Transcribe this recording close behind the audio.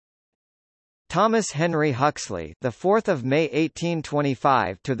Thomas Henry Huxley, the 4th of May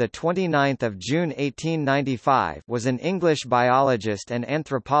 1825 to the 29th of June 1895, was an English biologist and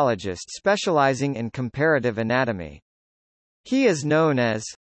anthropologist specializing in comparative anatomy. He is known as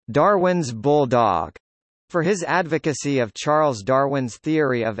Darwin's bulldog for his advocacy of Charles Darwin's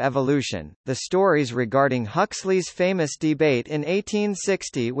theory of evolution. The stories regarding Huxley's famous debate in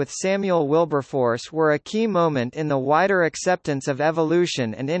 1860 with Samuel Wilberforce were a key moment in the wider acceptance of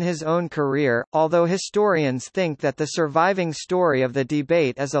evolution and in his own career, although historians think that the surviving story of the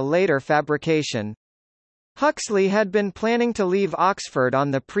debate is a later fabrication. Huxley had been planning to leave Oxford on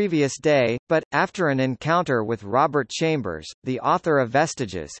the previous day, but, after an encounter with Robert Chambers, the author of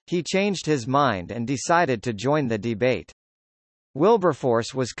Vestiges, he changed his mind and decided to join the debate.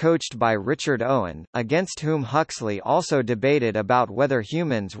 Wilberforce was coached by Richard Owen, against whom Huxley also debated about whether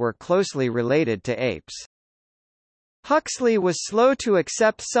humans were closely related to apes. Huxley was slow to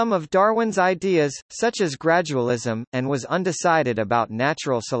accept some of Darwin's ideas, such as gradualism, and was undecided about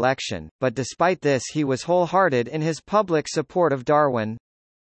natural selection, but despite this he was wholehearted in his public support of Darwin.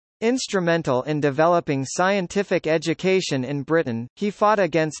 Instrumental in developing scientific education in Britain, he fought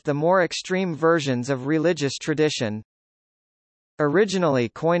against the more extreme versions of religious tradition. Originally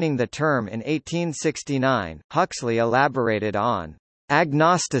coining the term in 1869, Huxley elaborated on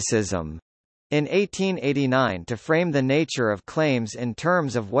agnosticism in 1889 to frame the nature of claims in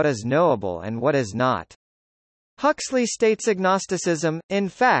terms of what is knowable and what is not. Huxley states agnosticism, in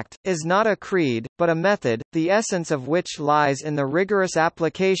fact, is not a creed, but a method, the essence of which lies in the rigorous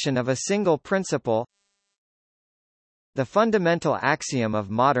application of a single principle, the fundamental axiom of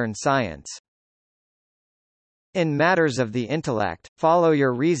modern science. In matters of the intellect, follow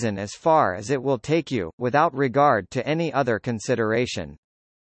your reason as far as it will take you, without regard to any other consideration.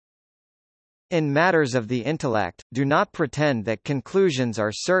 In matters of the intellect, do not pretend that conclusions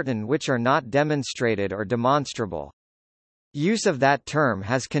are certain which are not demonstrated or demonstrable. Use of that term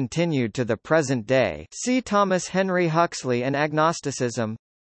has continued to the present day. See Thomas Henry Huxley and agnosticism.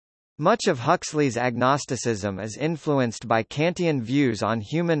 Much of Huxley's agnosticism is influenced by Kantian views on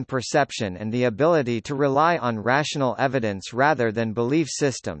human perception and the ability to rely on rational evidence rather than belief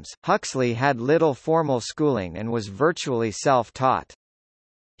systems. Huxley had little formal schooling and was virtually self-taught.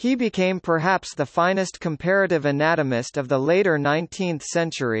 He became perhaps the finest comparative anatomist of the later 19th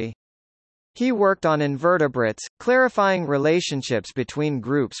century. He worked on invertebrates, clarifying relationships between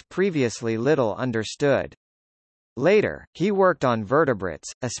groups previously little understood. Later, he worked on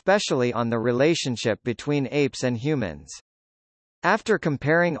vertebrates, especially on the relationship between apes and humans. After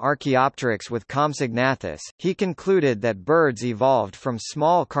comparing Archaeopteryx with Compsognathus, he concluded that birds evolved from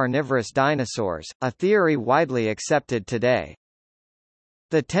small carnivorous dinosaurs, a theory widely accepted today.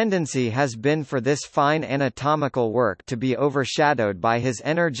 The tendency has been for this fine anatomical work to be overshadowed by his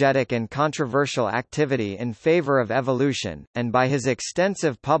energetic and controversial activity in favor of evolution, and by his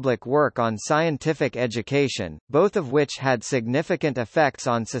extensive public work on scientific education, both of which had significant effects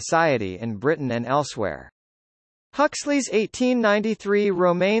on society in Britain and elsewhere. Huxley's 1893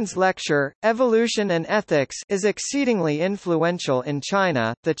 Romanes lecture, Evolution and Ethics, is exceedingly influential in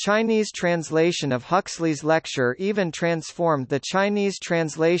China. The Chinese translation of Huxley's lecture even transformed the Chinese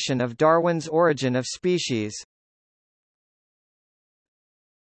translation of Darwin's Origin of Species.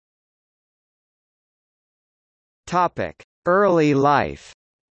 Topic: Early life.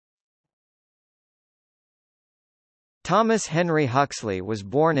 Thomas Henry Huxley was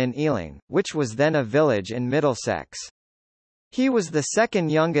born in Ealing, which was then a village in Middlesex. He was the second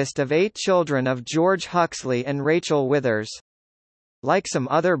youngest of 8 children of George Huxley and Rachel Withers. Like some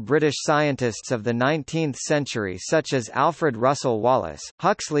other British scientists of the 19th century such as Alfred Russel Wallace,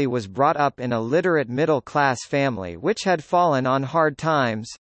 Huxley was brought up in a literate middle-class family which had fallen on hard times.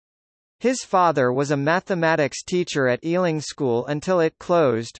 His father was a mathematics teacher at Ealing School until it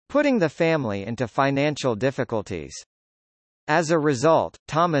closed, putting the family into financial difficulties. As a result,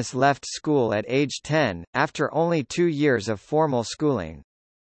 Thomas left school at age 10, after only 2 years of formal schooling.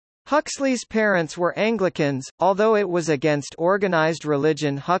 Huxley's parents were Anglicans, although it was against organized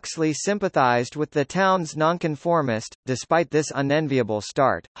religion. Huxley sympathized with the town's nonconformist. Despite this unenviable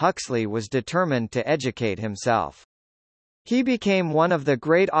start, Huxley was determined to educate himself. He became one of the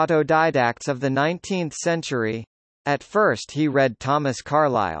great autodidacts of the 19th century. At first he read Thomas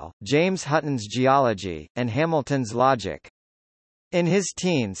Carlyle, James Hutton's Geology, and Hamilton's Logic. In his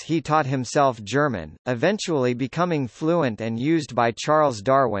teens he taught himself German, eventually becoming fluent and used by Charles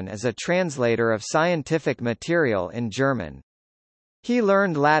Darwin as a translator of scientific material in German. He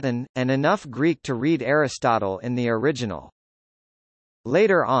learned Latin, and enough Greek to read Aristotle in the original.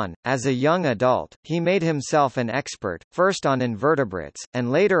 Later on, as a young adult, he made himself an expert, first on invertebrates,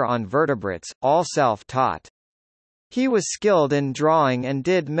 and later on vertebrates, all self-taught. He was skilled in drawing and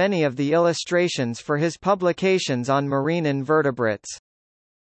did many of the illustrations for his publications on marine invertebrates.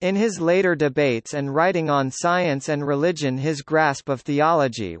 In his later debates and writing on science and religion, his grasp of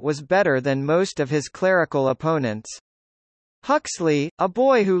theology was better than most of his clerical opponents. Huxley, a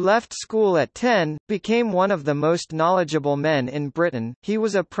boy who left school at 10, became one of the most knowledgeable men in Britain. He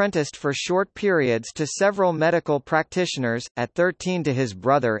was apprenticed for short periods to several medical practitioners, at 13 to his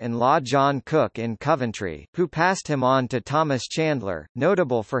brother-in-law John Cook in Coventry, who passed him on to Thomas Chandler,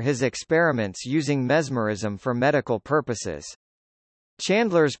 notable for his experiments using mesmerism for medical purposes.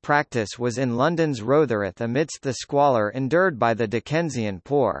 Chandler's practice was in London's Rotherhithe amidst the squalor endured by the Dickensian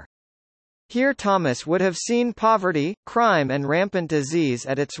poor. Here Thomas would have seen poverty, crime and rampant disease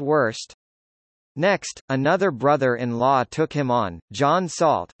at its worst. Next, another brother-in-law took him on, John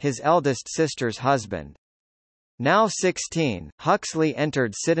Salt, his eldest sister's husband. Now 16, Huxley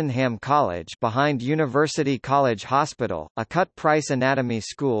entered Sydenham College behind University College Hospital, a cut-price anatomy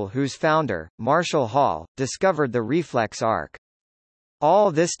school whose founder, Marshall Hall, discovered the reflex arc.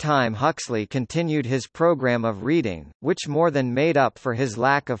 All this time Huxley continued his program of reading, which more than made up for his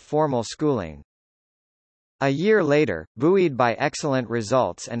lack of formal schooling. A year later, buoyed by excellent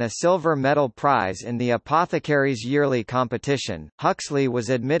results and a silver medal prize in the Apothecaries' Yearly Competition, Huxley was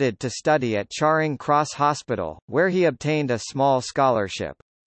admitted to study at Charing Cross Hospital, where he obtained a small scholarship.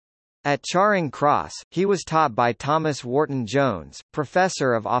 At Charing Cross, he was taught by Thomas Wharton Jones,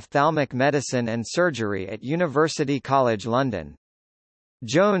 Professor of Ophthalmic Medicine and Surgery at University College London.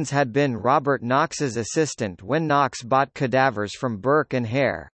 Jones had been Robert Knox's assistant when Knox bought cadavers from Burke and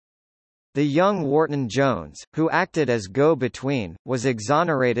Hare. The young Wharton Jones, who acted as go-between, was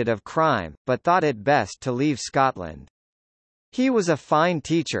exonerated of crime, but thought it best to leave Scotland. He was a fine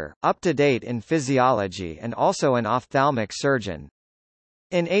teacher, up-to-date in physiology and also an ophthalmic surgeon.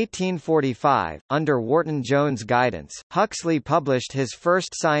 In 1845, under Wharton Jones' guidance, Huxley published his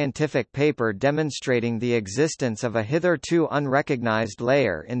first scientific paper demonstrating the existence of a hitherto unrecognized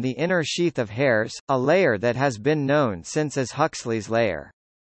layer in the inner sheath of hairs, a layer that has been known since as Huxley's layer.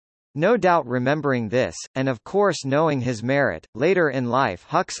 No doubt remembering this, and of course knowing his merit, later in life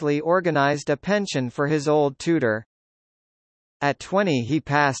Huxley organized a pension for his old tutor. At 20 he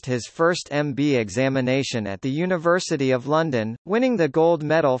passed his first MB examination at the University of London, winning the gold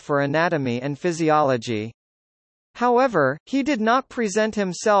medal for anatomy and physiology. However, he did not present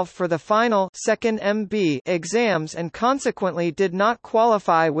himself for the final second MB exams and consequently did not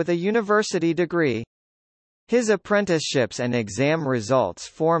qualify with a university degree. His apprenticeships and exam results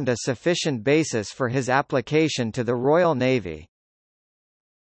formed a sufficient basis for his application to the Royal Navy.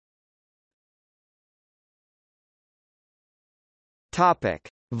 Topic: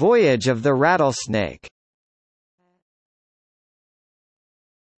 Voyage of the Rattlesnake.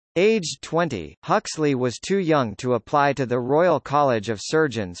 Aged 20, Huxley was too young to apply to the Royal College of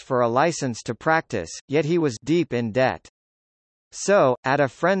Surgeons for a license to practice, yet he was deep in debt. So, at a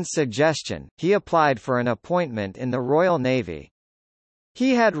friend's suggestion, he applied for an appointment in the Royal Navy.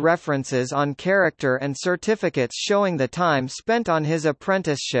 He had references on character and certificates showing the time spent on his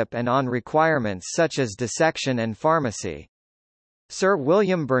apprenticeship and on requirements such as dissection and pharmacy. Sir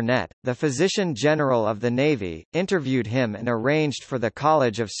William Burnet, the Physician General of the Navy, interviewed him and arranged for the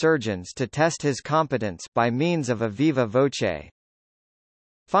College of Surgeons to test his competence by means of a viva voce.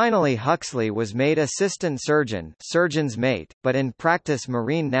 Finally Huxley was made assistant surgeon, surgeon's mate, but in practice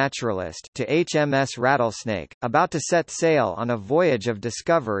marine naturalist to HMS Rattlesnake, about to set sail on a voyage of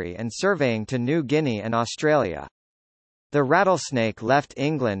discovery and surveying to New Guinea and Australia. The Rattlesnake left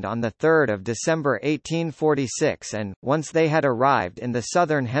England on 3 December 1846 and, once they had arrived in the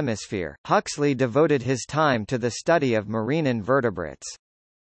Southern Hemisphere, Huxley devoted his time to the study of marine invertebrates.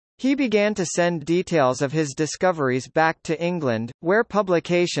 He began to send details of his discoveries back to England, where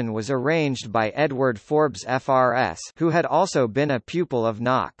publication was arranged by Edward Forbes FRS, who had also been a pupil of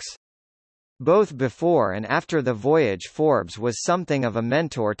Knox. Both before and after the voyage Forbes was something of a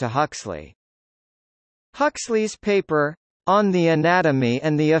mentor to Huxley. Huxley's paper, On the Anatomy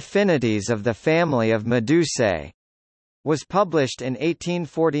and the Affinities of the Family of Medusae, was published in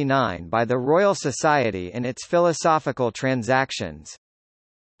 1849 by the Royal Society in its Philosophical Transactions.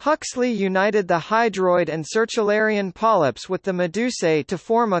 Huxley united the hydroid and sertularian polyps with the Medusae to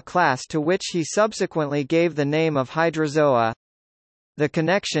form a class to which he subsequently gave the name of Hydrozoa. The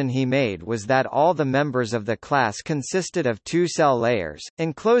connection he made was that all the members of the class consisted of two cell layers,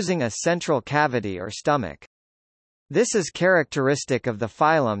 enclosing a central cavity or stomach. This is characteristic of the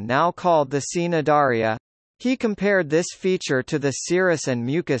phylum now called the Cnidaria. He compared this feature to the serous and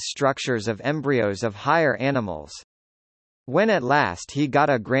mucous structures of embryos of higher animals. When at last he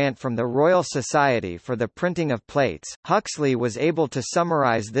got a grant from the Royal Society for the printing of plates, Huxley was able to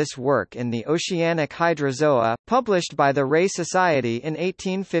summarize this work in the Oceanic Hydrozoa, published by the Ray Society in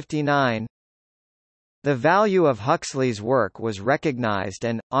 1859. The value of Huxley's work was recognized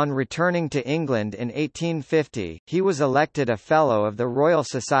and, on returning to England in 1850, he was elected a Fellow of the Royal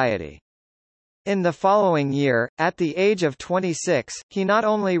Society. In the following year, at the age of 26, he not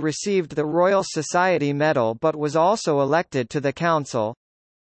only received the Royal Society Medal but was also elected to the Council.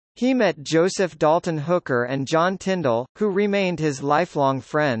 He met Joseph Dalton Hooker and John Tyndall, who remained his lifelong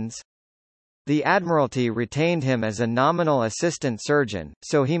friends. The Admiralty retained him as a nominal assistant surgeon,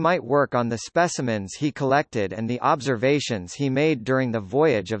 so he might work on the specimens he collected and the observations he made during the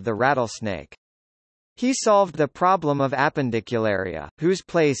voyage of the rattlesnake. He solved the problem of appendicularia, whose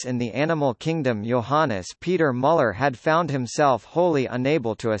place in the animal kingdom Johannes Peter Müller had found himself wholly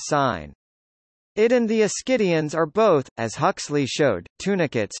unable to assign. It and the Ascidians are both, as Huxley showed,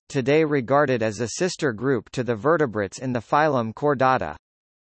 tunicates, today regarded as a sister group to the vertebrates in the phylum Chordata.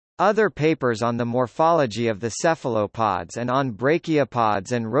 Other papers on the morphology of the cephalopods and on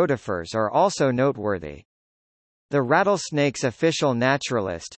brachiopods and rotifers are also noteworthy. The rattlesnake's official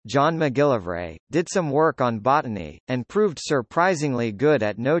naturalist, John McGillivray, did some work on botany, and proved surprisingly good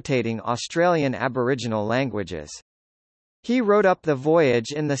at notating Australian Aboriginal languages. He wrote up the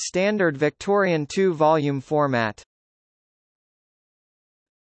Voyage in the standard Victorian 2-volume format.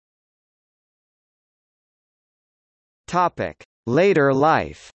 Later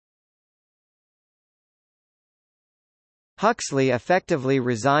life. Huxley effectively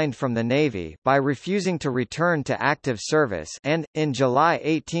resigned from the Navy, by refusing to return to active service and, in July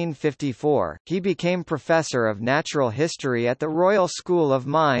 1854, he became Professor of Natural History at the Royal School of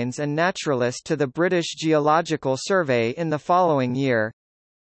Mines and Naturalist to the British Geological Survey in the following year.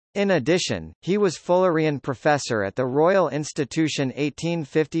 In addition, he was Fullerian Professor at the Royal Institution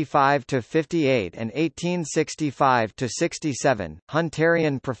 1855–58 and 1865–67,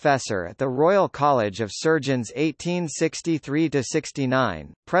 Hunterian Professor at the Royal College of Surgeons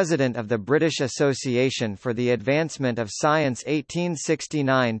 1863–69, President of the British Association for the Advancement of Science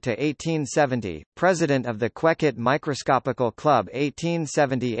 1869–1870, President of the Quequot Microscopical Club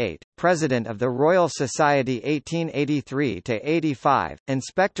 1878, President of the Royal Society 1883–85,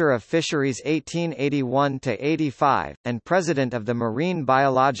 Inspector of Fisheries 1881–85, and President of the Marine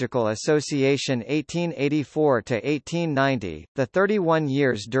Biological Association 1884–1890, the 31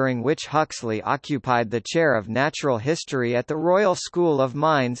 years during which Huxley occupied the chair of Natural History at the Royal School of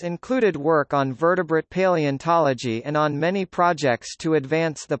Mines included work on vertebrate paleontology and on many projects to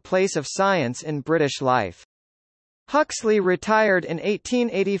advance the place of science in British life. Huxley retired in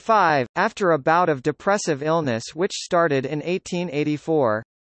 1885, after a bout of depressive illness which started in 1884.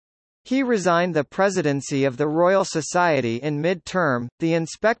 He resigned the presidency of the Royal Society in mid-term, the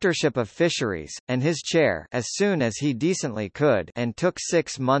inspectorship of fisheries, and his chair as soon as he decently could, and took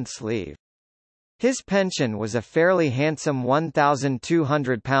 6 months' leave. His pension was a fairly handsome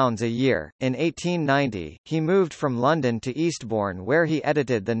 £1,200 a year. In 1890, he moved from London to Eastbourne where he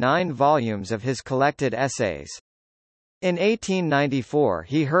edited the 9 volumes of his collected essays. In 1894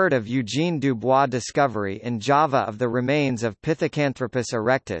 he heard of Eugene Dubois' discovery in Java of the remains of Pithecanthropus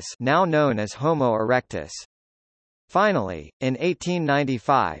erectus, now known as Homo erectus. Finally, in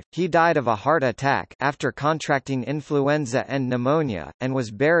 1895, he died of a heart attack after contracting influenza and pneumonia, and was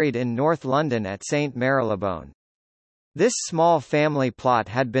buried in North London at St Marylebone. This small family plot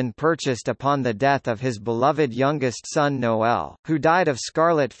had been purchased upon the death of his beloved youngest son Noel, who died of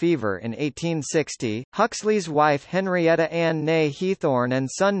scarlet fever in 1860. Huxley's wife Henrietta Ann née Heathorn and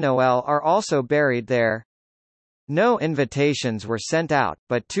son Noel are also buried there. No invitations were sent out,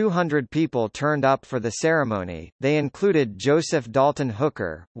 but 200 people turned up for the ceremony. They included Joseph Dalton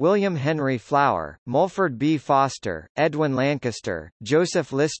Hooker, William Henry Flower, Mulford B. Foster, Edwin Lancaster,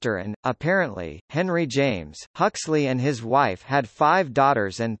 Joseph Lister and, apparently, Henry James. Huxley and his wife had 5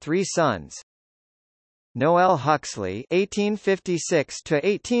 daughters and 3 sons. Noel Huxley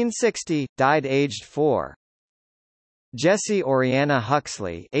 (1856–1860) died aged 4. Jessie Oriana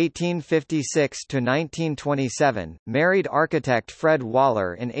Huxley (1856–1927) married architect Fred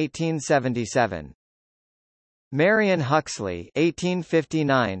Waller in 1877. Marion Huxley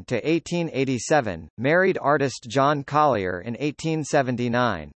 (1859–1887) married artist John Collier in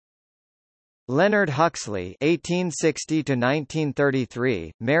 1879. Leonard Huxley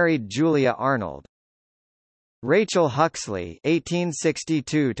 (1860–1933) married Julia Arnold. Rachel Huxley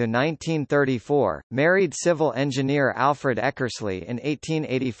 (1862–1934) married civil engineer Alfred Eckersley in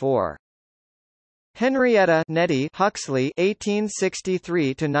 1884. Henrietta Nettie Huxley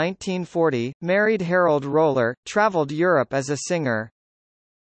 (1863–1940), married Harold Roller, travelled Europe as a singer.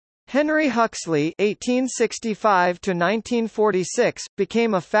 Henry Huxley (1865–1946)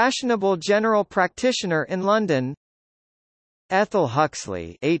 became a fashionable general practitioner in London. Ethel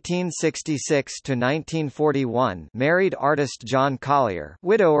Huxley (1866–1941) married artist John Collier,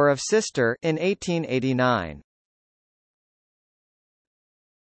 widower of sister, in 1889.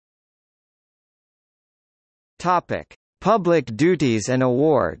 Topic: Public duties and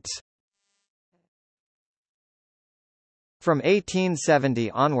awards. From 1870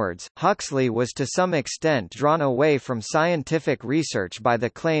 onwards, Huxley was to some extent drawn away from scientific research by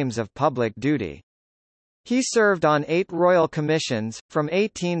the claims of public duty. He served on 8 royal commissions, from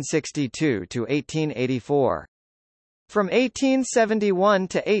 1862 to 1884. From 1871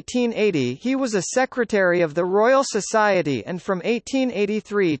 to 1880 he was a secretary of the Royal Society, and from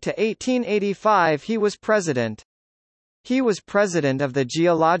 1883 to 1885 he was president. He was president of the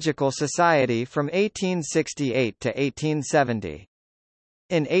Geological Society from 1868 to 1870.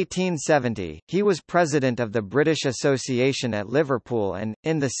 In 1870, he was president of the British Association at Liverpool and,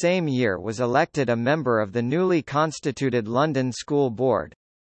 in the same year, was elected a member of the newly constituted London School Board.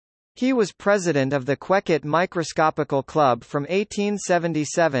 He was president of the Queckett Microscopical Club from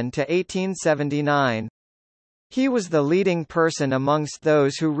 1877 to 1879. He was the leading person amongst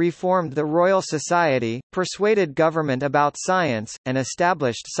those who reformed the Royal Society, persuaded government about science, and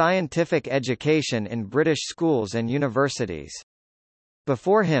established scientific education in British schools and universities.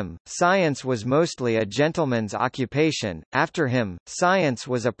 Before him, science was mostly a gentleman's occupation. After him, science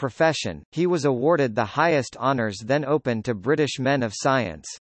was a profession. He was awarded the highest honours then open to British men of science.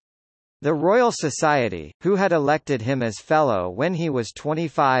 The Royal Society, who had elected him as Fellow when he was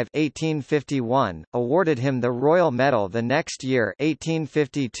 25 (1851), awarded him the Royal Medal the next year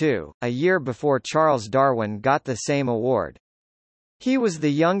 1852, a year before Charles Darwin got the same award. He was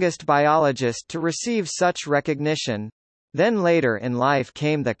the youngest biologist to receive such recognition. Then later in life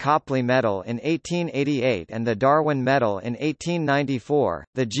came the Copley Medal in 1888 and the Darwin Medal in 1894.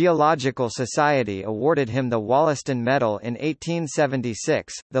 The Geological Society awarded him the Wollaston Medal in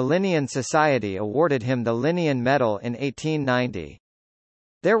 1876. The Linnean Society awarded him the Linnean Medal in 1890.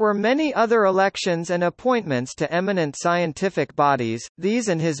 There were many other elections and appointments to eminent scientific bodies. These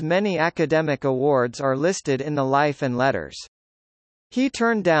and his many academic awards are listed in the Life and Letters. He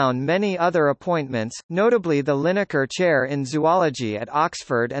turned down many other appointments, notably the Linacre Chair in Zoology at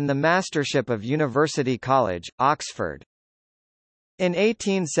Oxford and the Mastership of University College, Oxford. In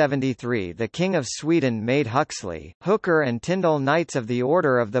 1873 the King of Sweden made Huxley, Hooker and Tyndall Knights of the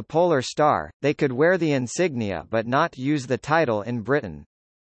Order of the Polar Star. They could wear the insignia but not use the title in Britain.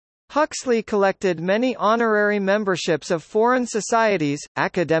 Huxley collected many honorary memberships of foreign societies,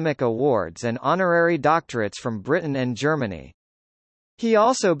 academic awards and honorary doctorates from Britain and Germany. He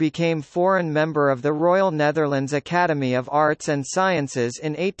also became foreign member of the Royal Netherlands Academy of Arts and Sciences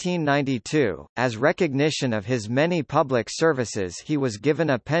in 1892. As recognition of his many public services, he was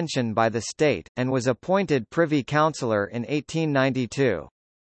given a pension by the state, and was appointed Privy Councillor in 1892.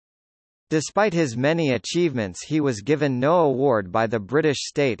 Despite his many achievements, he was given no award by the British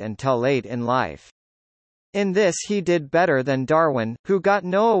state until late in life. In this he did better than Darwin, who got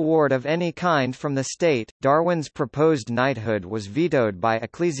no award of any kind from the state. Darwin's proposed knighthood was vetoed by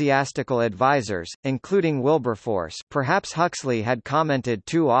ecclesiastical advisers, including Wilberforce. Perhaps Huxley had commented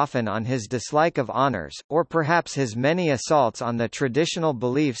too often on his dislike of honours, or perhaps his many assaults on the traditional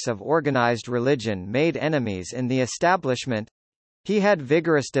beliefs of organised religion made enemies in the establishment. He had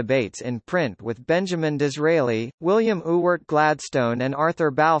vigorous debates in print with Benjamin Disraeli, William Ewart Gladstone and Arthur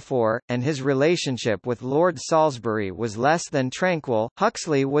Balfour, and his relationship with Lord Salisbury was less than tranquil.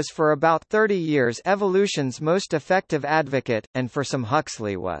 Huxley was for about 30 years evolution's most effective advocate, and for some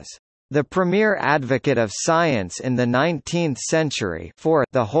Huxley was the premier advocate of science in the 19th century for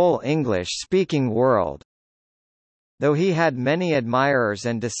the whole English-speaking world. Though he had many admirers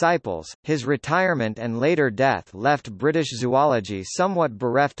and disciples, his retirement and later death left British zoology somewhat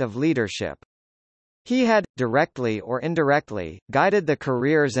bereft of leadership. He had, directly or indirectly, guided the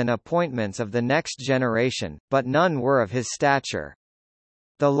careers and appointments of the next generation, but none were of his stature.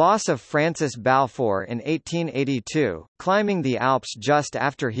 The loss of Francis Balfour in 1882, climbing the Alps just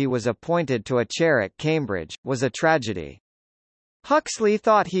after he was appointed to a chair at Cambridge, was a tragedy. Huxley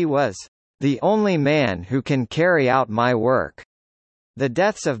thought he was the only man who can carry out my work. The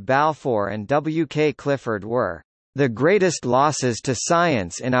deaths of Balfour and W. K. Clifford were the greatest losses to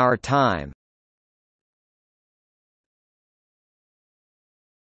science in our time.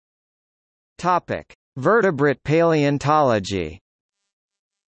 Topic: Vertebrate paleontology.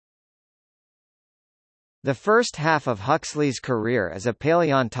 The first half of Huxley's career as a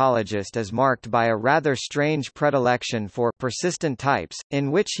paleontologist is marked by a rather strange predilection for persistent types, in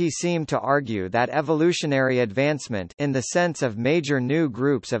which he seemed to argue that evolutionary advancement in the sense of major new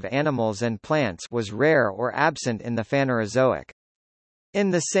groups of animals and plants was rare or absent in the Phanerozoic. In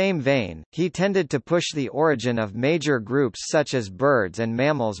the same vein, he tended to push the origin of major groups such as birds and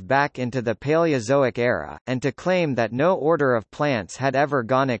mammals back into the Paleozoic era, and to claim that no order of plants had ever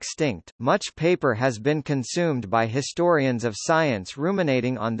gone extinct. Much paper has been consumed by historians of science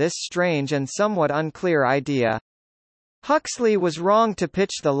ruminating on this strange and somewhat unclear idea. Huxley was wrong to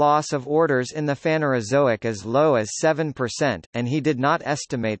pitch the loss of orders in the Phanerozoic as low as 7%, and he did not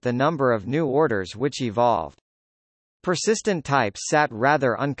estimate the number of new orders which evolved. Persistent types sat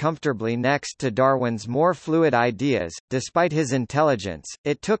rather uncomfortably next to Darwin's more fluid ideas. Despite his intelligence,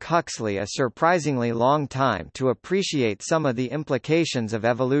 it took Huxley a surprisingly long time to appreciate some of the implications of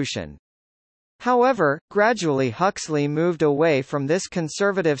evolution. However, gradually Huxley moved away from this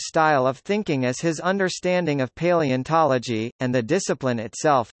conservative style of thinking as his understanding of paleontology, and the discipline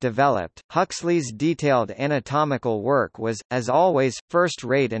itself, developed. Huxley's detailed anatomical work was, as always,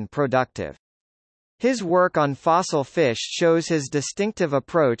 first-rate and productive. His work on fossil fish shows his distinctive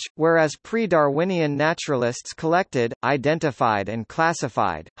approach, whereas pre-Darwinian naturalists collected, identified and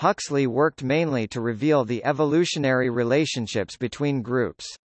classified, Huxley worked mainly to reveal the evolutionary relationships between groups.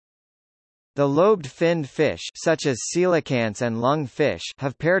 The lobed-finned fish such as coelacanths and lungfish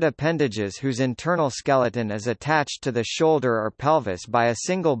have paired appendages whose internal skeleton is attached to the shoulder or pelvis by a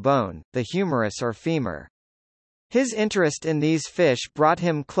single bone, the humerus or femur. His interest in these fish brought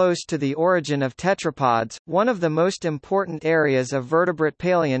him close to the origin of tetrapods, one of the most important areas of vertebrate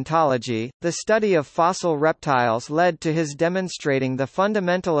paleontology. The study of fossil reptiles led to his demonstrating the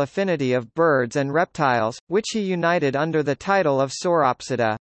fundamental affinity of birds and reptiles, which he united under the title of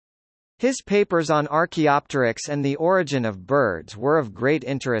Sauropsida. His papers on Archaeopteryx and the origin of birds were of great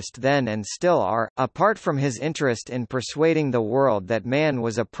interest then and still are. Apart from his interest in persuading the world that man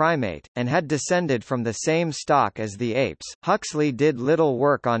was a primate, and had descended from the same stock as the apes, Huxley did little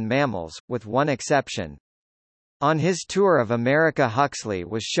work on mammals, with one exception. On his tour of America, Huxley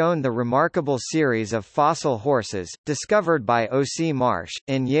was shown the remarkable series of fossil horses, discovered by O.C. Marsh,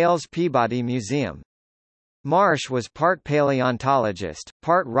 in Yale's Peabody Museum. Marsh was part paleontologist,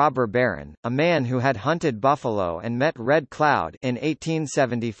 part robber baron, a man who had hunted buffalo and met Red Cloud in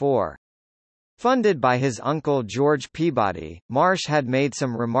 1874. Funded by his uncle George Peabody, Marsh had made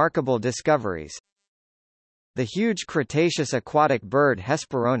some remarkable discoveries. The huge Cretaceous aquatic bird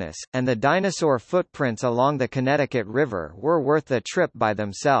Hesperornis, and the dinosaur footprints along the Connecticut River were worth the trip by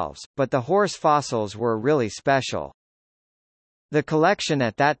themselves, but the horse fossils were really special. The collection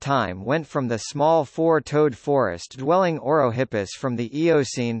at that time went from the small four-toed forest-dwelling Orohippus from the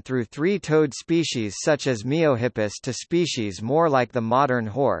Eocene through three-toed species such as Miohippus to species more like the modern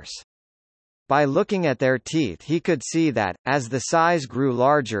horse. By looking at their teeth he could see that, as the size grew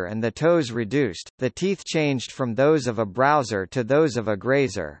larger and the toes reduced, the teeth changed from those of a browser to those of a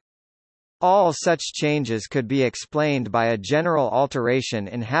grazer. All such changes could be explained by a general alteration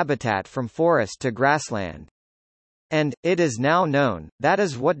in habitat from forest to grassland. And, it is now known, that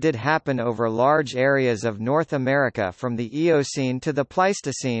is what did happen over large areas of North America from the Eocene to the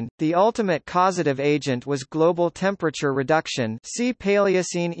Pleistocene. The ultimate causative agent was global temperature reduction, see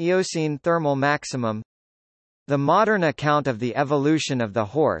Paleocene-Eocene thermal maximum. The modern account of the evolution of the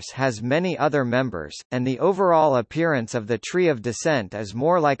horse has many other members, and the overall appearance of the tree of descent is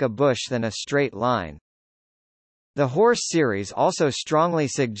more like a bush than a straight line. The horse series also strongly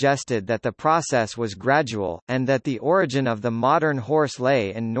suggested that the process was gradual, and that the origin of the modern horse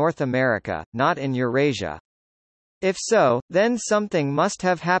lay in North America, not in Eurasia. If so, then something must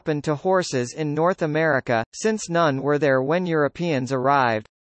have happened to horses in North America, since none were there when Europeans arrived.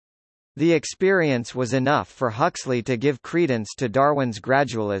 The experience was enough for Huxley to give credence to Darwin's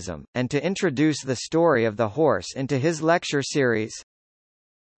gradualism, and to introduce the story of the horse into his lecture series.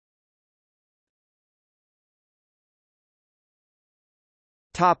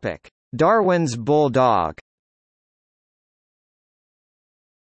 Topic: Darwin's bulldog.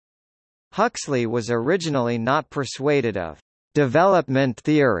 Huxley was originally not persuaded of development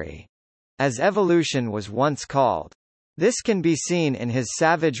theory, as evolution was once called. This can be seen in his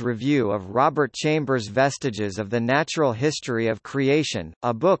savage review of Robert Chambers' Vestiges of the Natural History of Creation,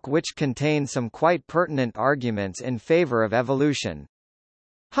 a book which contains some quite pertinent arguments in favor of evolution.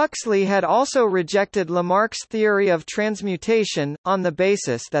 Huxley had also rejected Lamarck's theory of transmutation, on the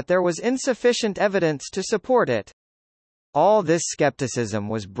basis that there was insufficient evidence to support it. All this skepticism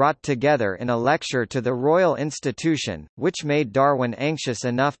was brought together in a lecture to the Royal Institution, which made Darwin anxious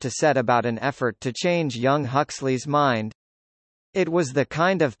enough to set about an effort to change young Huxley's mind. It was the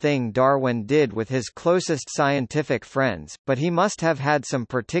kind of thing Darwin did with his closest scientific friends, but he must have had some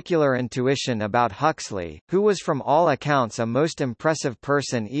particular intuition about Huxley, who was from all accounts a most impressive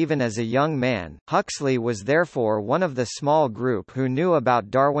person even as a young man. Huxley was therefore one of the small group who knew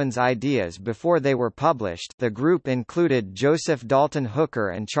about Darwin's ideas before they were published. The group included Joseph Dalton Hooker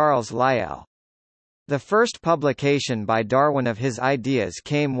and Charles Lyell. The first publication by Darwin of his ideas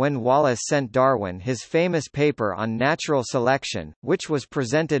came when Wallace sent Darwin his famous paper on natural selection, which was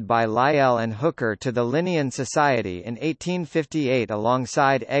presented by Lyell and Hooker to the Linnean Society in 1858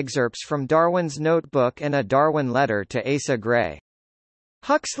 alongside excerpts from Darwin's notebook and a Darwin letter to Asa Gray.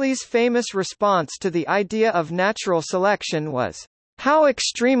 Huxley's famous response to the idea of natural selection was, "How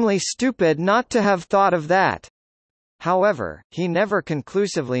extremely stupid not to have thought of that!" However, he never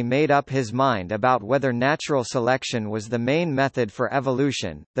conclusively made up his mind about whether natural selection was the main method for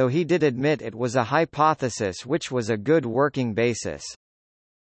evolution, though he did admit it was a hypothesis which was a good working basis.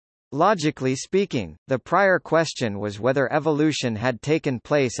 Logically speaking, the prior question was whether evolution had taken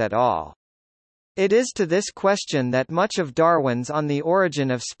place at all. It is to this question that much of Darwin's On the Origin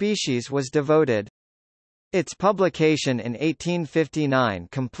of Species was devoted. Its publication in 1859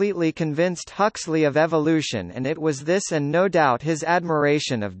 completely convinced Huxley of evolution, and it was this and no doubt his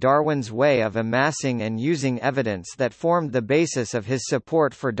admiration of Darwin's way of amassing and using evidence that formed the basis of his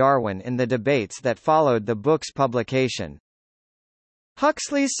support for Darwin in the debates that followed the book's publication.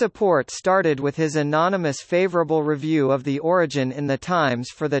 Huxley's support started with his anonymous favorable review of The Origin in the Times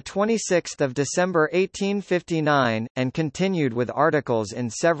for 26 December 1859, and continued with articles in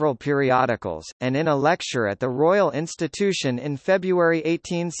several periodicals, and in a lecture at the Royal Institution in February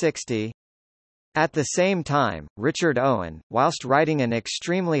 1860. At the same time, Richard Owen, whilst writing an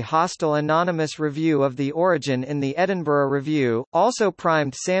extremely hostile anonymous review of The Origin in the Edinburgh Review, also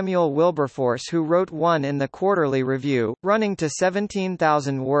primed Samuel Wilberforce, who wrote one in the Quarterly Review, running to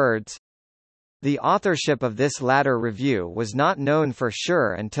 17,000 words. The authorship of this latter review was not known for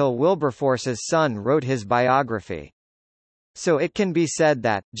sure until Wilberforce's son wrote his biography. So it can be said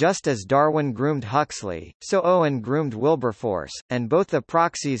that, just as Darwin groomed Huxley, so Owen groomed Wilberforce, and both the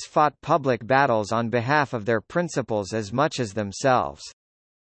proxies fought public battles on behalf of their principles as much as themselves.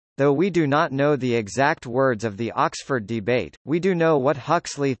 Though we do not know the exact words of the Oxford debate, we do know what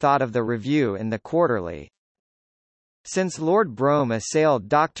Huxley thought of the review in the Quarterly. Since Lord Brougham assailed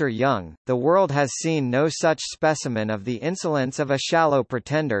Dr. Young, the world has seen no such specimen of the insolence of a shallow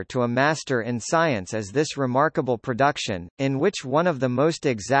pretender to a master in science as this remarkable production, in which one of the most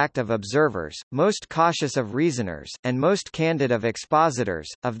exact of observers, most cautious of reasoners, and most candid of expositors,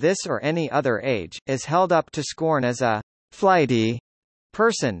 of this or any other age, is held up to scorn as a flighty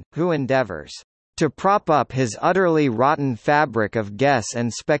person, who endeavours to prop up his utterly rotten fabric of guess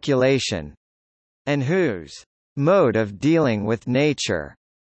and speculation, and whose mode of dealing with nature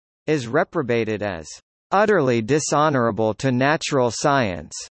is reprobated as utterly dishonorable to natural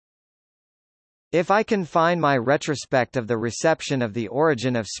science. If I confine my retrospect of the reception of The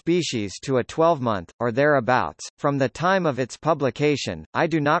Origin of Species to a 12-month, or thereabouts, from the time of its publication, I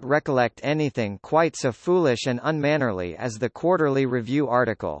do not recollect anything quite so foolish and unmannerly as the Quarterly Review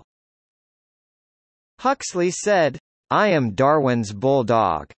article. Huxley said, "I am Darwin's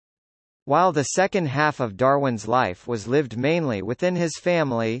bulldog." While the second half of Darwin's life was lived mainly within his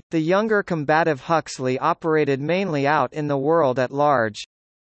family, the younger combative Huxley operated mainly out in the world at large.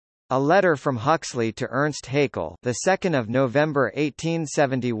 A letter from Huxley to Ernst Haeckel, the 2nd of November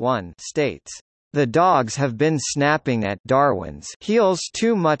 1871, states, "The dogs have been snapping at Darwin's heels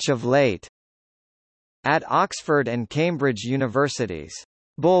too much of late." At Oxford and Cambridge universities,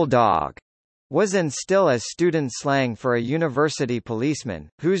 bulldog was and still is student slang for a university policeman,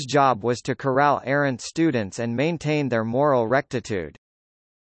 whose job was to corral errant students and maintain their moral rectitude.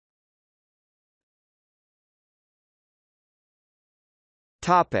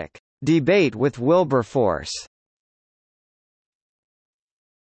 Topic: Debate with Wilberforce.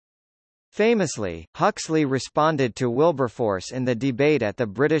 Famously, Huxley responded to Wilberforce in the debate at the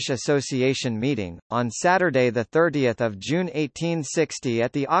British Association meeting, on Saturday 30 June 1860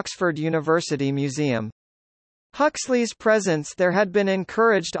 at the Oxford University Museum. Huxley's presence there had been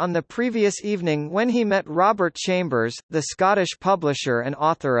encouraged on the previous evening when he met Robert Chambers, the Scottish publisher and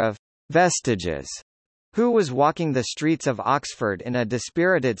author of Vestiges, who was walking the streets of Oxford in a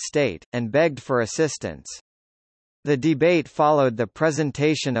dispirited state, and begged for assistance. The debate followed the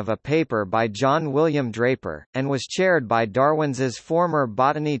presentation of a paper by John William Draper, and was chaired by Darwin's former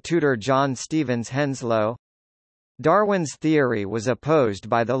botany tutor John Stevens Henslow. Darwin's theory was opposed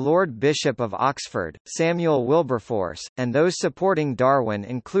by the Lord Bishop of Oxford, Samuel Wilberforce, and those supporting Darwin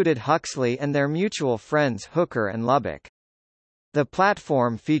included Huxley and their mutual friends Hooker and Lubbock. The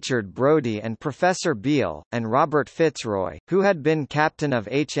platform featured Brodie and Professor Beale, and Robert Fitzroy, who had been captain of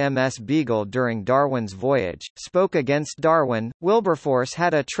HMS Beagle during Darwin's voyage, spoke against Darwin. Wilberforce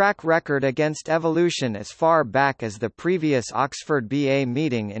had a track record against evolution as far back as the previous Oxford BA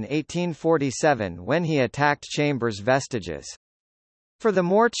meeting in 1847 when he attacked Chambers' vestiges. For the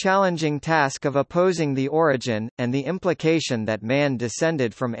more challenging task of opposing the origin, and the implication that man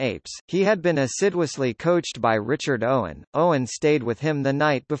descended from apes, he had been assiduously coached by Richard Owen. Owen stayed with him the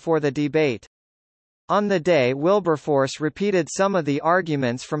night before the debate. On the day Wilberforce repeated some of the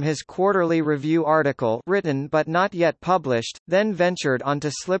arguments from his Quarterly Review article written but not yet published, then ventured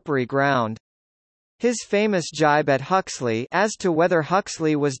onto slippery ground. His famous jibe at Huxley as to whether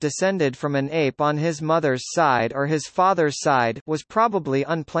Huxley was descended from an ape on his mother's side or his father's side was probably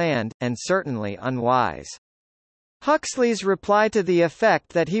unplanned, and certainly unwise. Huxley's reply to the effect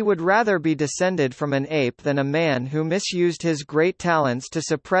that he would rather be descended from an ape than a man who misused his great talents to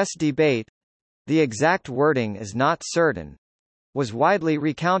suppress debate—the exact wording is not certain—was widely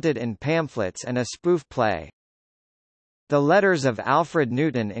recounted in pamphlets and a spoof play. The letters of Alfred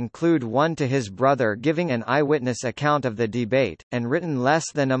Newton include one to his brother giving an eyewitness account of the debate, and written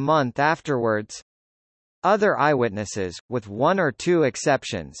less than a month afterwards. Other eyewitnesses, with one or two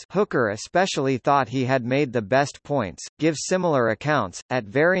exceptions, Hooker especially thought he had made the best points, give similar accounts, at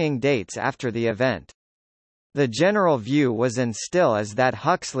varying dates after the event. The general view was and still is that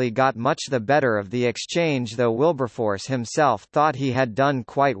Huxley got much the better of the exchange, though Wilberforce himself thought he had done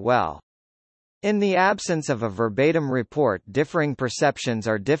quite well. In the absence of a verbatim report, differing perceptions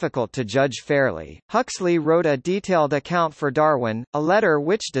are difficult to judge fairly. Huxley wrote a detailed account for Darwin, a letter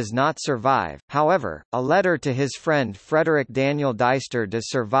which does not survive. However, a letter to his friend Frederick Daniel Deister does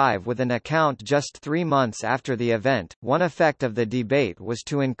survive with an account just 3 months after the event. One effect of the debate was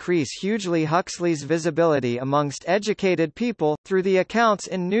to increase hugely Huxley's visibility amongst educated people, through the accounts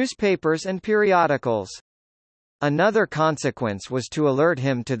in newspapers and periodicals. Another consequence was to alert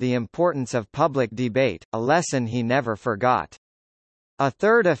him to the importance of public debate, a lesson he never forgot. A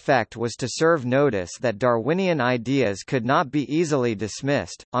third effect was to serve notice that Darwinian ideas could not be easily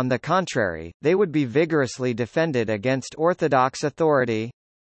dismissed, on the contrary, they would be vigorously defended against orthodox authority.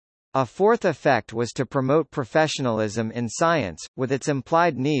 A fourth effect was to promote professionalism in science, with its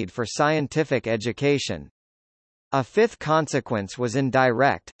implied need for scientific education. A fifth consequence was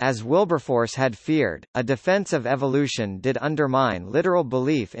indirect, as Wilberforce had feared. A defense of evolution did undermine literal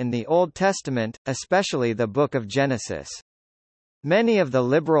belief in the Old Testament, especially the Book of Genesis. Many of the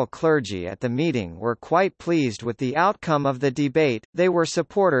liberal clergy at the meeting were quite pleased with the outcome of the debate. They were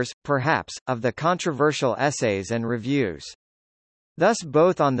supporters, perhaps, of the controversial essays and reviews. Thus,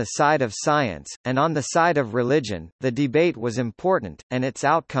 both on the side of science, and on the side of religion, the debate was important, and its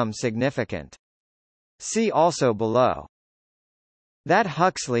outcome significant. See also below. That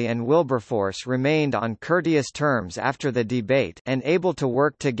Huxley and Wilberforce remained on courteous terms after the debate and able to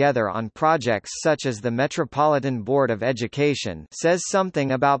work together on projects such as the Metropolitan Board of Education says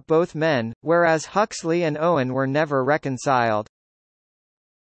something about both men, whereas Huxley and Owen were never reconciled.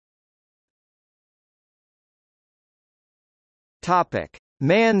 Topic: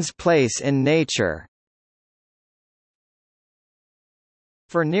 Man's place in nature.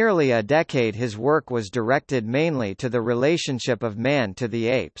 For nearly a decade his work was directed mainly to the relationship of man to the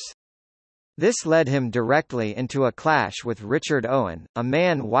apes. This led him directly into a clash with Richard Owen, a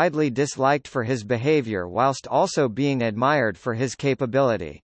man widely disliked for his behavior whilst also being admired for his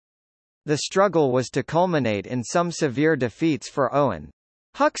capability. The struggle was to culminate in some severe defeats for Owen.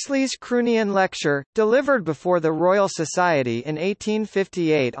 Huxley's Croonian lecture, delivered before the Royal Society in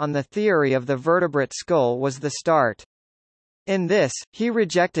 1858 on the theory of the vertebrate skull, was the start. In this, he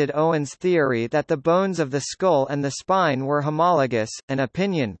rejected Owen's theory that the bones of the skull and the spine were homologous, an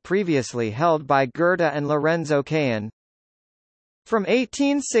opinion previously held by Goethe and Lorenzo Cahen. From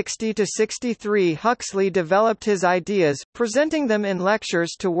 1860 to 63 Huxley developed his ideas, presenting them in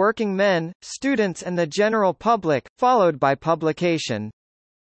lectures to working men, students and the general public, followed by publication.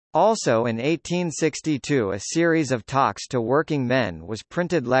 Also in 1862 a series of talks to working men was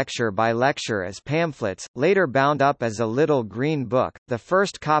printed lecture by lecture as pamphlets, later bound up as a little green book. The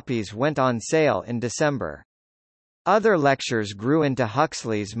first copies went on sale in December. Other lectures grew into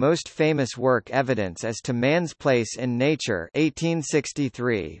Huxley's most famous work Evidence as to Man's Place in Nature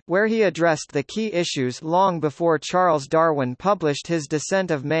 1863, where he addressed the key issues long before Charles Darwin published his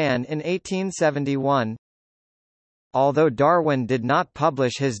Descent of Man in 1871. Although Darwin did not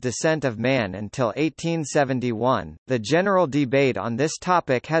publish his Descent of Man until 1871, the general debate on this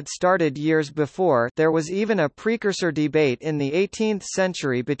topic had started years before. There was even a precursor debate in the 18th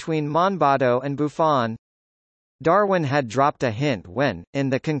century between Monboddo and Buffon. Darwin had dropped a hint when, in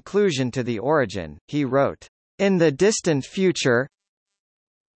the conclusion to The Origin, he wrote, "In the distant future,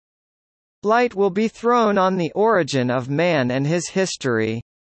 light will be thrown on the origin of man and his history."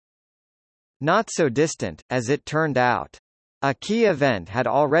 Not so distant, as it turned out. A key event had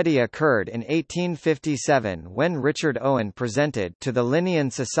already occurred in 1857 when Richard Owen presented to the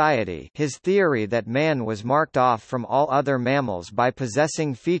Linnean Society his theory that man was marked off from all other mammals by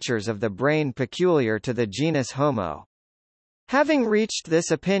possessing features of the brain peculiar to the genus Homo. Having reached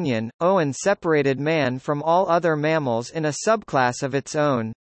this opinion, Owen separated man from all other mammals in a subclass of its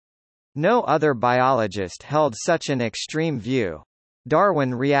own. No other biologist held such an extreme view.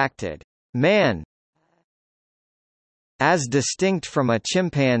 Darwin reacted. Man, as distinct from a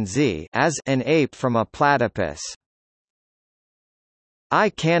chimpanzee, as an ape from a platypus. I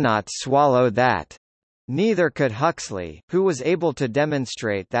cannot swallow that. Neither could Huxley, who was able to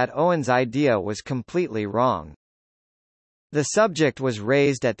demonstrate that Owen's idea was completely wrong. The subject was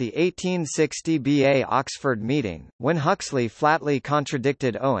raised at the 1860 BA Oxford meeting, when Huxley flatly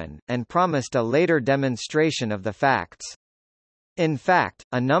contradicted Owen, and promised a later demonstration of the facts. In fact,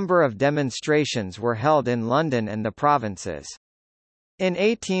 a number of demonstrations were held in London and the provinces. In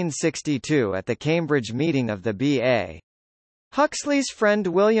 1862 at the Cambridge meeting of the B.A. Huxley's friend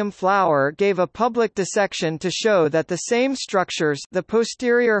William Flower gave a public dissection to show that the same structures, the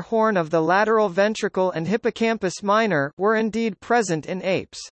posterior horn of the lateral ventricle and hippocampus minor, were indeed present in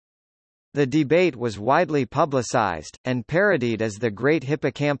apes. The debate was widely publicized, and parodied as the Great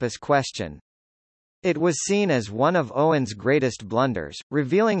Hippocampus Question. It was seen as one of Owen's greatest blunders,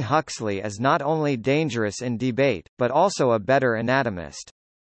 revealing Huxley as not only dangerous in debate, but also a better anatomist.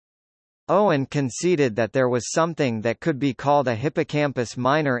 Owen conceded that there was something that could be called a hippocampus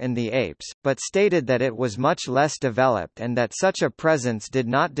minor in the apes, but stated that it was much less developed and that such a presence did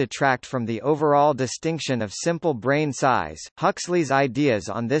not detract from the overall distinction of simple brain size. Huxley's ideas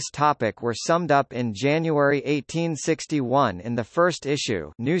on this topic were summed up in January 1861 in the first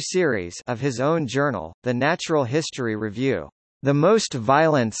issue, new series, of his own journal, The Natural History Review, the most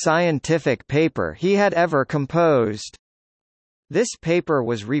violent scientific paper he had ever composed. This paper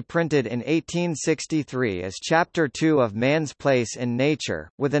was reprinted in 1863 as Chapter 2 of Man's Place in Nature,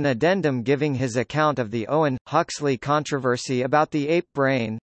 with an addendum giving his account of the Owen-Huxley controversy about the ape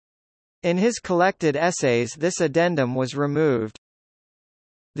brain. In his collected essays this addendum was removed.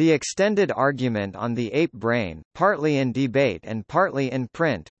 The extended argument on the ape brain, partly in debate and partly in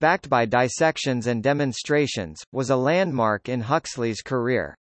print, backed by dissections and demonstrations, was a landmark in Huxley's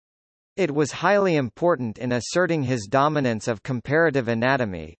career. It was highly important in asserting his dominance of comparative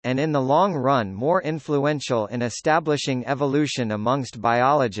anatomy, and in the long run more influential in establishing evolution amongst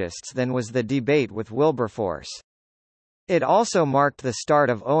biologists than was the debate with Wilberforce. It also marked the start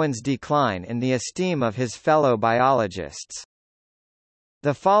of Owen's decline in the esteem of his fellow biologists.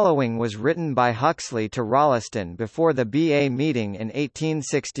 The following was written by Huxley to Rolleston before the BA meeting in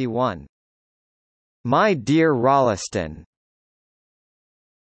 1861. My dear Rolleston,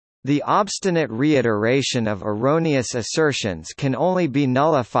 the obstinate reiteration of erroneous assertions can only be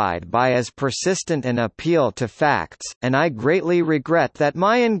nullified by as persistent an appeal to facts, and I greatly regret that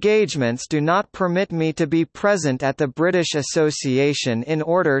my engagements do not permit me to be present at the British Association in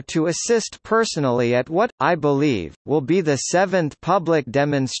order to assist personally at what, I believe, will be the 7th public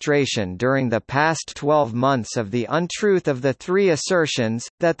demonstration during the past 12 months of the untruth of the three assertions,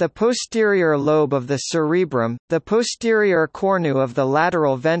 that the posterior lobe of the cerebrum, the posterior cornu of the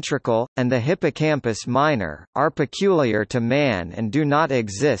lateral ventricle, and the hippocampus minor, are peculiar to man and do not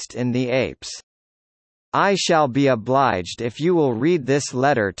exist in the apes. I shall be obliged if you will read this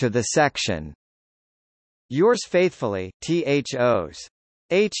letter to the section. Yours faithfully, Thos.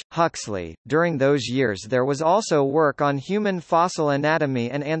 H. Huxley. During those years there was also work on human fossil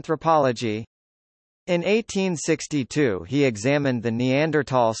anatomy and anthropology. In 1862 he examined the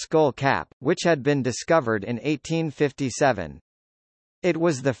Neanderthal skull cap, which had been discovered in 1857. It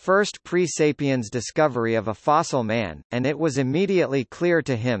was the first pre-sapiens discovery of a fossil man, and it was immediately clear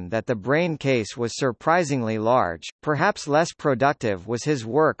to him that the brain case was surprisingly large. Perhaps less productive was his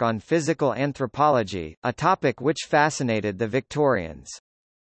work on physical anthropology, a topic which fascinated the Victorians.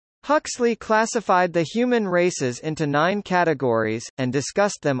 Huxley classified the human races into 9 categories, and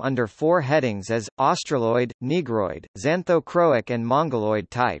discussed them under 4 headings as, Australoid, Negroid, Xanthocroic and Mongoloid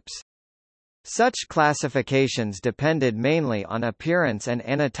types. Such classifications depended mainly on appearance and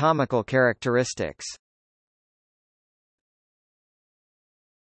anatomical characteristics.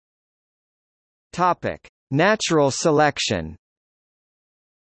 Topic: Natural selection.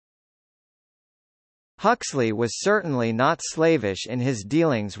 Huxley was certainly not slavish in his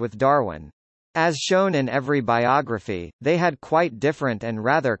dealings with Darwin. As shown in every biography, they had quite different and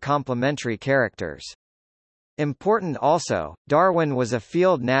rather complementary characters. Important also, Darwin was a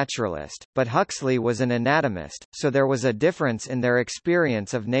field naturalist, but Huxley was an anatomist, so there was a difference in their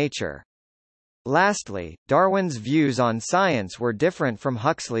experience of nature. Lastly, Darwin's views on science were different from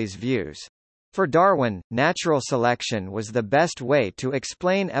Huxley's views. For Darwin, natural selection was the best way to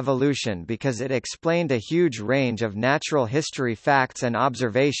explain evolution because it explained a huge range of natural history facts and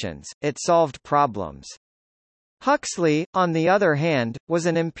observations, it solved problems. Huxley, on the other hand, was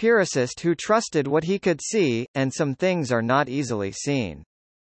an empiricist who trusted what he could see, and some things are not easily seen.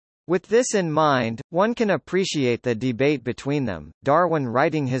 With this in mind, one can appreciate the debate between them, Darwin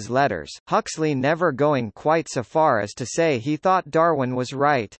writing his letters, Huxley never going quite so far as to say he thought Darwin was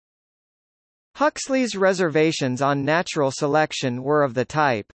right. Huxley's reservations on natural selection were of the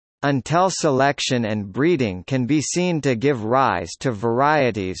type, "Until selection and breeding can be seen to give rise to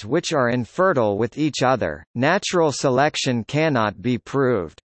varieties which are infertile with each other, natural selection cannot be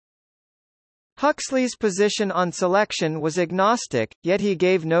proved." Huxley's position on selection was agnostic, yet he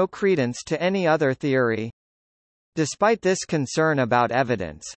gave no credence to any other theory. Despite this concern about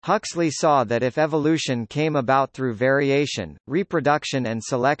evidence, Huxley saw that if evolution came about through variation, reproduction and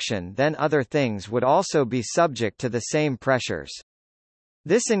selection, then other things would also be subject to the same pressures.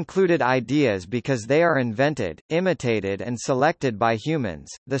 This included ideas because they are invented, imitated and selected by humans.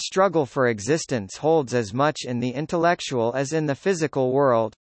 The struggle for existence holds as much in the intellectual as in the physical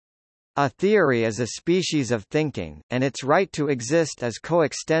world. A theory is a species of thinking, and its right to exist is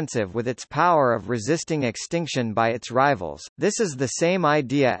coextensive with its power of resisting extinction by its rivals. This is the same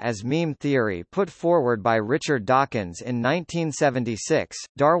idea as meme theory put forward by Richard Dawkins in 1976.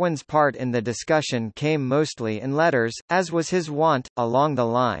 Darwin's part in the discussion came mostly in letters, as was his wont, along the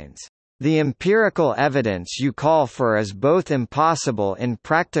lines, "The empirical evidence you call for is both impossible in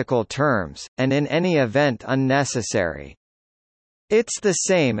practical terms, and in any event unnecessary. It's the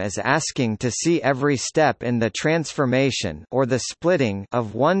same as asking to see every step in the transformation or the splitting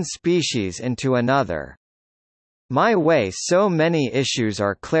of one species into another. My way so many issues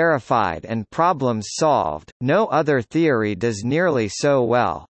are clarified and problems solved, no other theory does nearly so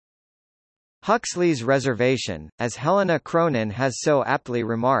well." Huxley's reservation, as Helena Cronin has so aptly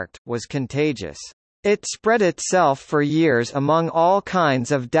remarked, was contagious. It spread itself for years among all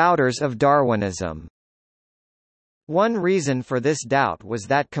kinds of doubters of Darwinism. One reason for this doubt was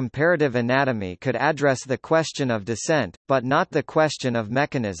that comparative anatomy could address the question of descent, but not the question of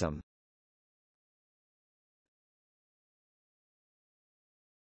mechanism.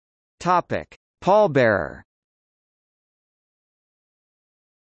 Topic: Pallbearer.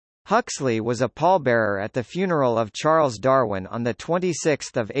 Huxley was a pallbearer at the funeral of Charles Darwin on 26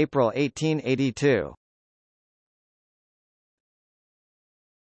 April 1882.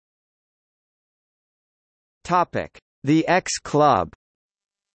 The X Club.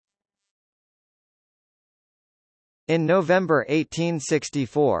 In November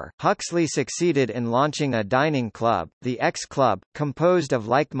 1864, Huxley succeeded in launching a dining club, the X Club, composed of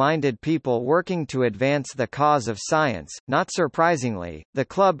like-minded people working to advance the cause of science. Not surprisingly, the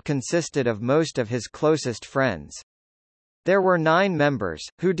club consisted of most of his closest friends. There were 9 members,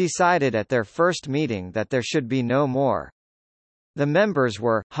 who decided at their first meeting that there should be no more. The members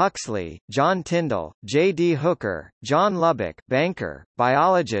were, Huxley, John Tyndall, J. D. Hooker, John Lubbock, banker,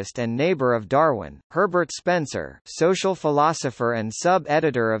 biologist and neighbor of Darwin, Herbert Spencer, social philosopher and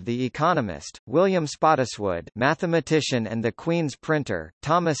sub-editor of The Economist, William Spottiswoode, mathematician and the Queen's printer,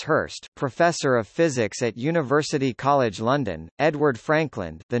 Thomas Hurst, professor of physics at University College London, Edward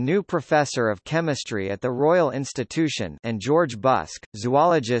Frankland, the new professor of chemistry at the Royal Institution, and George Busk,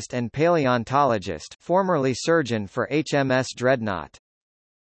 zoologist and paleontologist, formerly surgeon for HMS Dreadnought.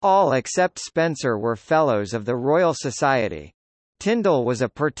 All except Spencer were Fellows of the Royal Society. Tyndall was a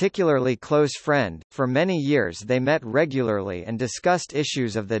particularly close friend, for many years they met regularly and discussed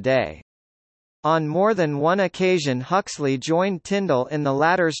issues of the day. On more than one occasion Huxley joined Tyndall in the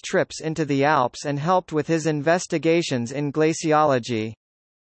latter's trips into the Alps and helped with his investigations in glaciology.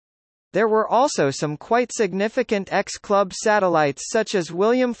 There were also some quite significant X-Club satellites such as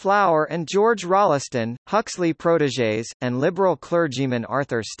William Flower and George Rolleston, Huxley protégés, and liberal clergyman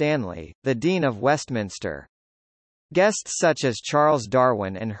Arthur Stanley, the Dean of Westminster. Guests such as Charles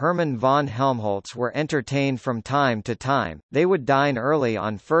Darwin and Hermann von Helmholtz were entertained from time to time. They would dine early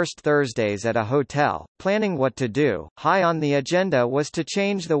on first Thursdays at a hotel, planning what to do. High on the agenda was to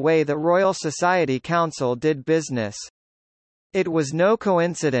change the way the Royal Society Council did business. It was no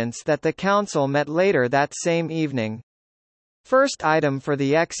coincidence that the council met later that same evening. First item for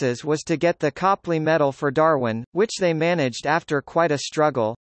the X's was to get the Copley Medal for Darwin, which they managed after quite a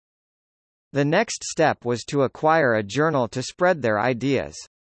struggle. The next step was to acquire a journal to spread their ideas.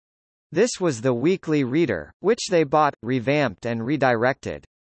 This was the Weekly Reader, which they bought, revamped and redirected.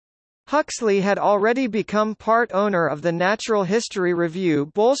 Huxley had already become part owner of the Natural History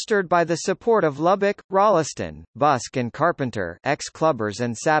Review, bolstered by the support of Lubbock, Rolleston, Busk and Carpenter, ex-clubbers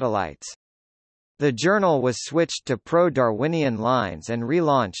and satellites. The journal was switched to pro-Darwinian lines and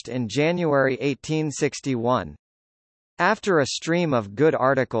relaunched in January 1861. After a stream of good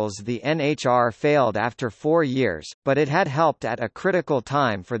articles, the NHR failed after 4 years, but it had helped at a critical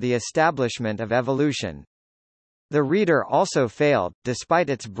time for the establishment of evolution. The Reader also failed, despite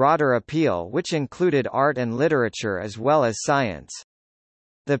its broader appeal, which included art and literature as well as science.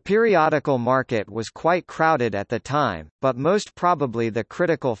 The periodical market was quite crowded at the time, but most probably the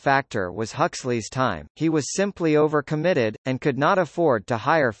critical factor was Huxley's time. He was simply overcommitted, and could not afford to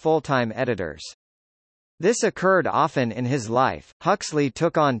hire full-time editors. This occurred often in his life. Huxley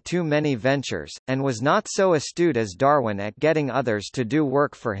took on too many ventures, and was not so astute as Darwin at getting others to do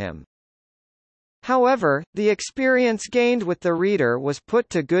work for him. However, the experience gained with the Reader was put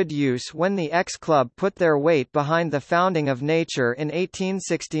to good use when the X Club put their weight behind the founding of Nature in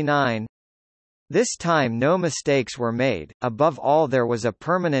 1869. This time no mistakes were made. Above all, there was a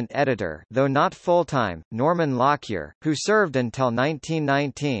permanent editor, though not full-time, Norman Lockyer, who served until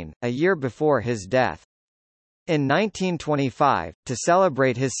 1919, a year before his death. In 1925, to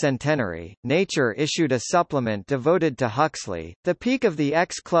celebrate his centenary, Nature issued a supplement devoted to Huxley. The peak of the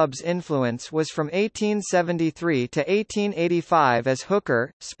X Club's influence was from 1873 to 1885, as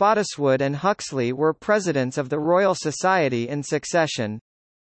Hooker, Spottiswoode and Huxley were presidents of the Royal Society in succession.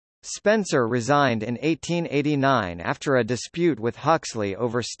 Spencer resigned in 1889 after a dispute with Huxley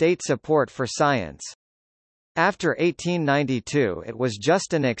over state support for science. After 1892, it was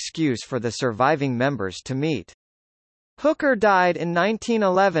just an excuse for the surviving members to meet. Hooker died in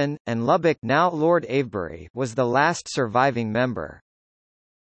 1911, and Lubbock, now Lord Avebury, was the last surviving member.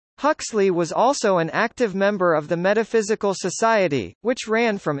 Huxley was also an active member of the Metaphysical Society, which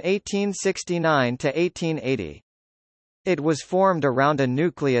ran from 1869 to 1880. It was formed around a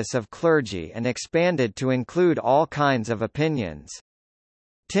nucleus of clergy and expanded to include all kinds of opinions.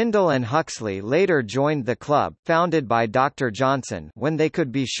 Tyndall and Huxley later joined the club, founded by Dr. Johnson, when they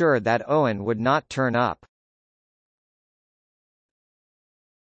could be sure that Owen would not turn up.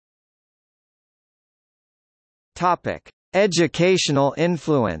 Topic: Educational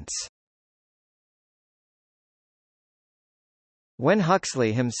influence. When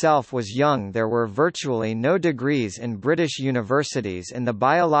Huxley himself was young, there were virtually no degrees in British universities in the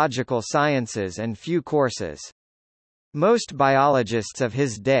biological sciences and few courses. Most biologists of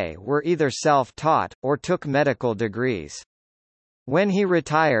his day were either self-taught, or took medical degrees. When he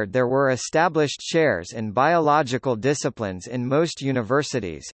retired, there were established shares in biological disciplines in most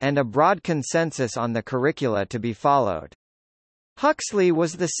universities, and a broad consensus on the curricula to be followed. Huxley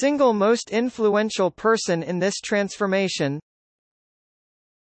was the single most influential person in this transformation.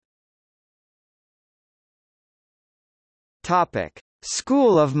 Topic: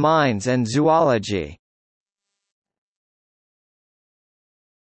 School of Mines and Zoology.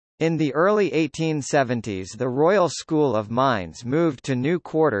 In the early 1870s, the Royal School of Mines moved to new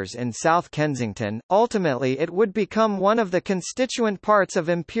quarters in South Kensington. Ultimately, it would become one of the constituent parts of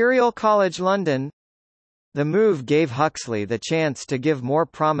Imperial College London. The move gave Huxley the chance to give more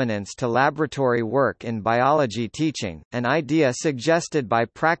prominence to laboratory work in biology teaching, an idea suggested by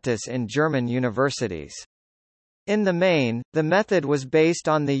practice in German universities. In the main, the method was based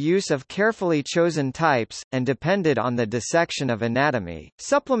on the use of carefully chosen types, and depended on the dissection of anatomy,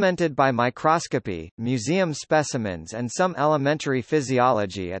 supplemented by microscopy, museum specimens and some elementary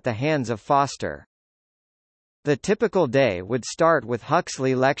physiology at the hands of Foster. The typical day would start with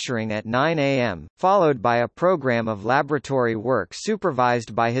Huxley lecturing at 9 a.m., followed by a program of laboratory work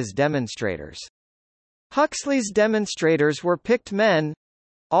supervised by his demonstrators. Huxley's demonstrators were picked men.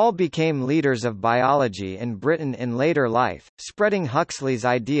 All became leaders of biology in Britain in later life, spreading Huxley's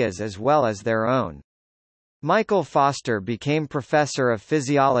ideas as well as their own. Michael Foster became Professor of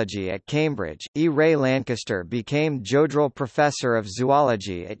Physiology at Cambridge, E. Ray Lancaster became Jodrell Professor of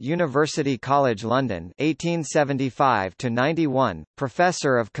Zoology at University College London 1875–91,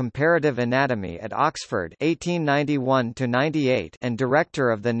 Professor of Comparative Anatomy at Oxford 1891–98 and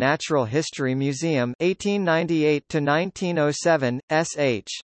Director of the Natural History Museum 1898–1907, S.H.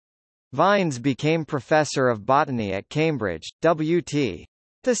 Vines became Professor of Botany at Cambridge, W.T.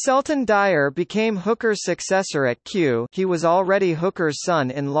 The Selton Dyer became Hooker's successor at Kew. He was already Hooker's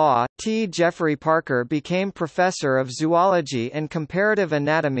son-in-law. T. Jeffrey Parker became Professor of Zoology and Comparative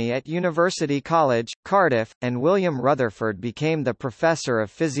Anatomy at University College, Cardiff, and William Rutherford became the Professor of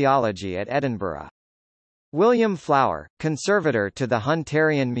Physiology at Edinburgh. William Flower, conservator to the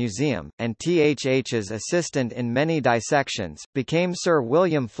Hunterian Museum, and THH's assistant in many dissections, became Sir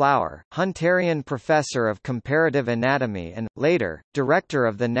William Flower, Hunterian Professor of Comparative Anatomy and, later, Director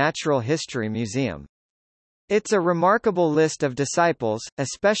of the Natural History Museum. It's a remarkable list of disciples,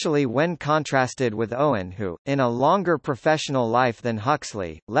 especially when contrasted with Owen who, in a longer professional life than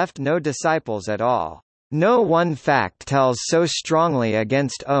Huxley, left no disciples at all. No one fact tells so strongly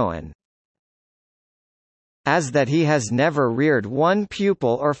against Owen as that he has never reared one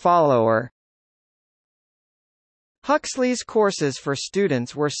pupil or follower. Huxley's courses for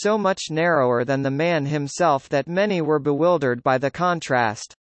students were so much narrower than the man himself that many were bewildered by the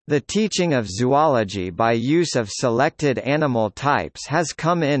contrast. The teaching of zoology by use of selected animal types has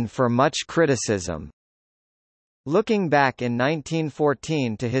come in for much criticism. Looking back in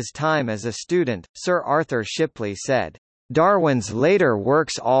 1914 to his time as a student, Sir Arthur Shipley said, "Darwin's later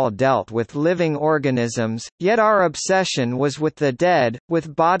works all dealt with living organisms, yet our obsession was with the dead,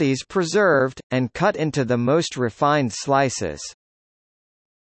 with bodies preserved, and cut into the most refined slices."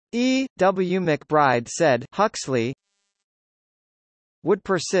 E. W. McBride said, Huxley would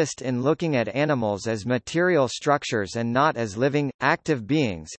persist in looking at animals as material structures and not as living, active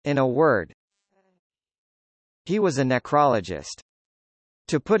beings. In a word, he was a necrologist.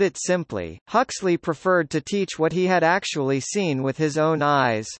 To put it simply, Huxley preferred to teach what he had actually seen with his own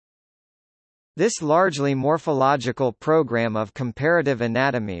eyes. This largely morphological program of comparative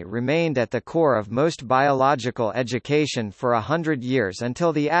anatomy remained at the core of most biological education for 100 years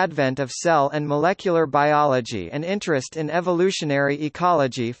until the advent of cell and molecular biology and interest in evolutionary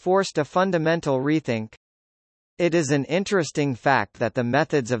ecology forced a fundamental rethink. It is an interesting fact that the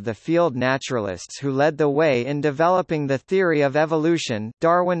methods of the field naturalists who led the way in developing the theory of evolution,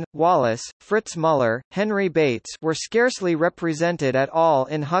 Darwin, Wallace, Fritz Müller, Henry Bates, were scarcely represented at all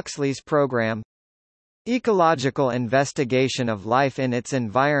in Huxley's program. Ecological investigation of life in its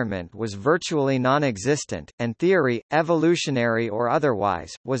environment was virtually non-existent, and theory, evolutionary or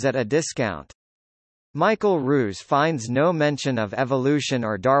otherwise, was at a discount. Michael Ruse finds no mention of evolution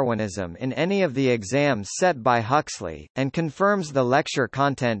or Darwinism in any of the exams set by Huxley, and confirms the lecture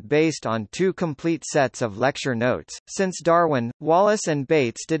content based on two complete sets of lecture notes. Since Darwin, Wallace and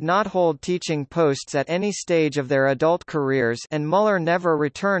Bates did not hold teaching posts at any stage of their adult careers and Müller never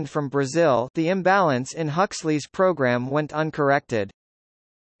returned from Brazil, the imbalance in Huxley's program went uncorrected.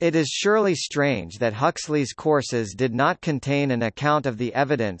 It is surely strange that Huxley's courses did not contain an account of the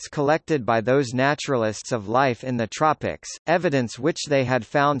evidence collected by those naturalists of life in the tropics, evidence which they had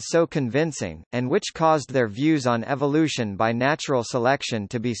found so convincing, and which caused their views on evolution by natural selection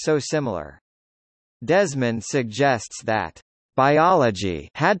to be so similar. Desmond suggests that biology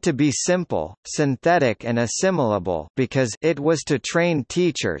had to be simple, synthetic and assimilable because it was to train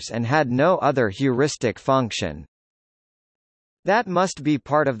teachers and had no other heuristic function. That must be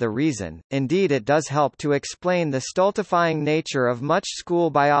part of the reason, indeed it does help to explain the stultifying nature of much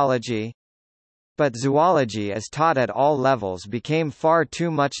school biology. But zoology as taught at all levels became far too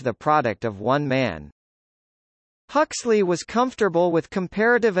much the product of one man. Huxley was comfortable with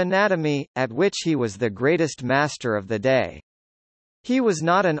comparative anatomy, at which he was the greatest master of the day. He was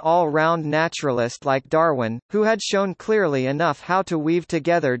not an all-round naturalist like Darwin, who had shown clearly enough how to weave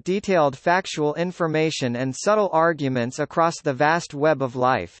together detailed factual information and subtle arguments across the vast web of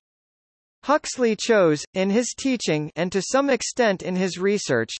life. Huxley chose, in his teaching and to some extent in his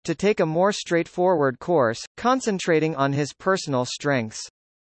research, to take a more straightforward course, concentrating on his personal strengths.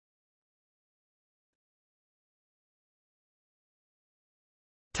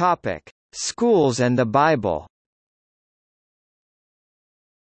 Topic: Schools and the Bible.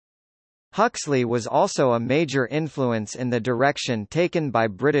 Huxley was also a major influence in the direction taken by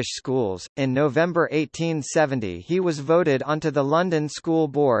British schools. In November 1870, he was voted onto the London School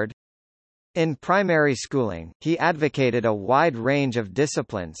Board. In primary schooling, he advocated a wide range of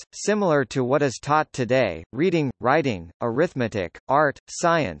disciplines, similar to what is taught today: reading, writing, arithmetic, art,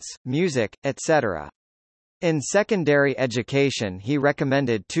 science, music, etc. In secondary education he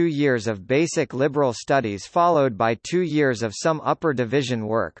recommended 2 years of basic liberal studies followed by 2 years of some upper division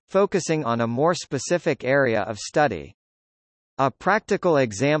work, focusing on a more specific area of study. A practical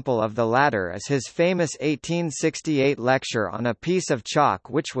example of the latter is his famous 1868 lecture on a piece of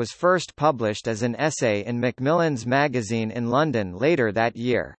chalk, which was first published as an essay in Macmillan's magazine in London later that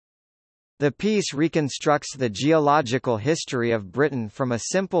year. The piece reconstructs the geological history of Britain from a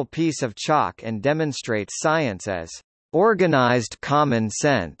simple piece of chalk and demonstrates science as organized common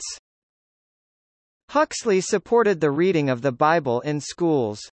sense. Huxley supported the reading of the Bible in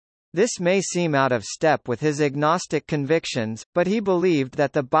schools. This may seem out of step with his agnostic convictions, but he believed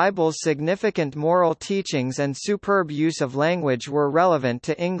that the Bible's significant moral teachings and superb use of language were relevant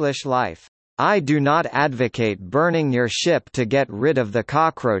to English life. "I do not advocate burning your ship to get rid of the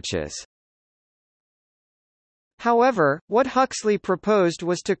cockroaches." However, what Huxley proposed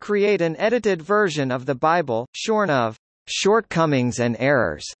was to create an edited version of the Bible, shorn of shortcomings and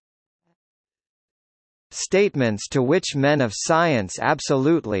errors, statements to which men of science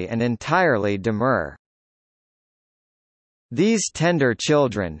absolutely and entirely demur. These tender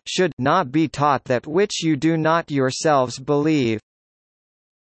children should not be taught that which you do not yourselves believe.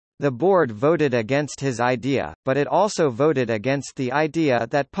 The board voted against his idea, but it also voted against the idea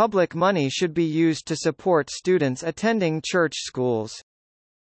that public money should be used to support students attending church schools.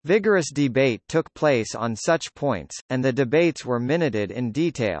 Vigorous debate took place on such points, and the debates were minuted in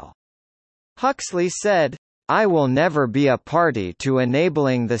detail. Huxley said, "I will never be a party to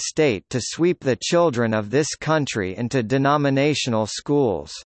enabling the state to sweep the children of this country into denominational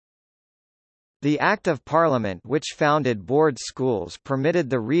schools." The Act of Parliament which founded board schools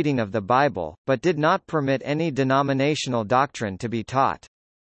permitted the reading of the Bible, but did not permit any denominational doctrine to be taught.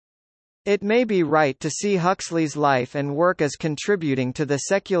 It may be right to see Huxley's life and work as contributing to the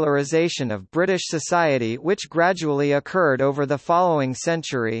secularization of British society which gradually occurred over the following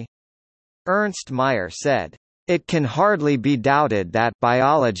century. Ernst Mayr said, "It can hardly be doubted that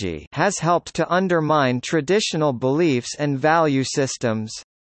biology has helped to undermine traditional beliefs and value systems."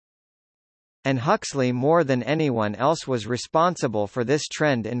 And Huxley more than anyone else was responsible for this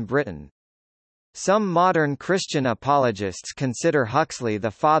trend in Britain. Some modern Christian apologists consider Huxley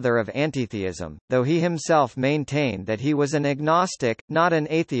the father of antitheism, though he himself maintained that he was an agnostic, not an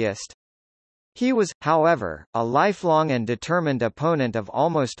atheist. He was, however, a lifelong and determined opponent of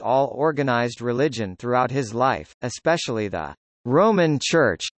almost all organized religion throughout his life, especially the Roman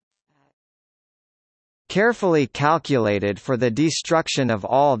Church, carefully calculated for the destruction of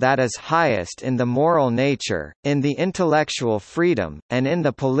all that is highest in the moral nature, in the intellectual freedom, and in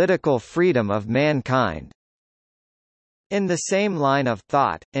the political freedom of mankind. In the same line of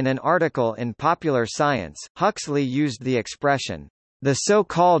thought, in an article in Popular Science, Huxley used the expression, "the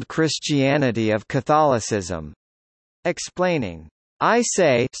so-called Christianity of Catholicism," explaining, "I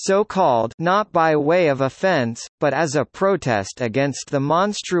say so-called not by way of offense, but as a protest against the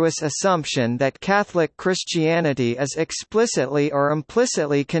monstrous assumption that Catholic Christianity is explicitly or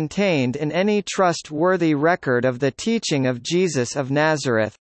implicitly contained in any trustworthy record of the teaching of Jesus of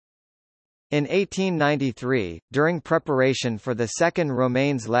Nazareth." In 1893, during preparation for the Second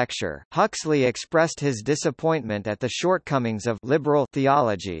Romanes lecture, Huxley expressed his disappointment at the shortcomings of liberal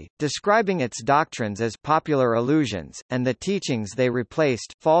theology, describing its doctrines as popular illusions, and the teachings they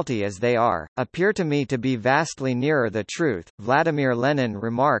replaced, faulty as they are, appear to me to be vastly nearer the truth. Vladimir Lenin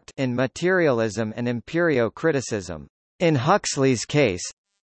remarked in Materialism and Empirio-Criticism, "In Huxley's case,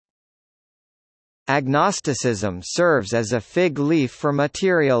 agnosticism serves as a fig leaf for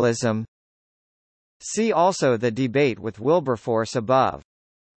materialism." See also the debate with Wilberforce above.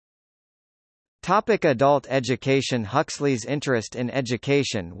 Adult education. Huxley's interest in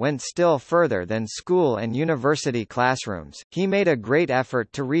education went still further than school and university classrooms. He made a great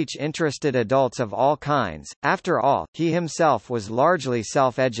effort to reach interested adults of all kinds. After all, he himself was largely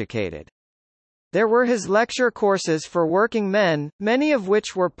self-educated. There were his lecture courses for working men, many of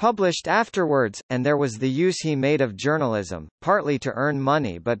which were published afterwards, and there was the use he made of journalism, partly to earn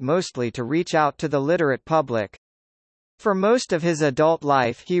money but mostly to reach out to the literate public. For most of his adult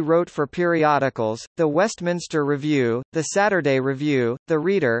life he wrote for periodicals, the Westminster Review, the Saturday Review, the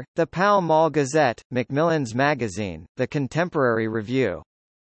Reader, the Pall Mall Gazette, Macmillan's Magazine, the Contemporary Review.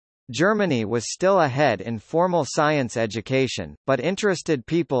 Germany was still ahead in formal science education, but interested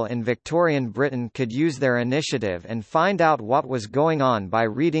people in Victorian Britain could use their initiative and find out what was going on by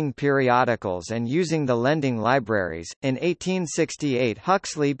reading periodicals and using the lending libraries. In 1868,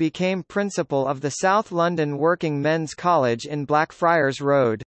 Huxley became principal of the South London Working Men's College in Blackfriars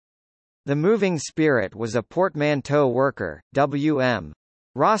Road. The moving spirit was a portmanteau worker, W.M.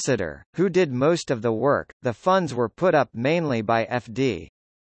 Rossiter, who did most of the work. The funds were put up mainly by F.D.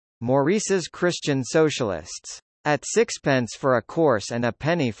 Maurice's Christian Socialists. At sixpence for a course and a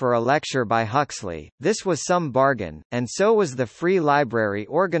penny for a lecture by Huxley, this was some bargain, and so was the free library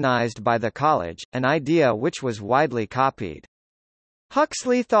organized by the college, an idea which was widely copied.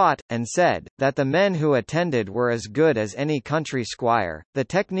 Huxley thought, and said, that the men who attended were as good as any country squire. The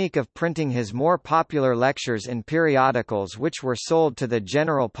technique of printing his more popular lectures in periodicals which were sold to the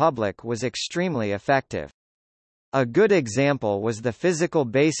general public was extremely effective. A good example was The Physical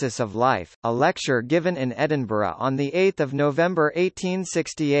Basis of Life, a lecture given in Edinburgh on 8 November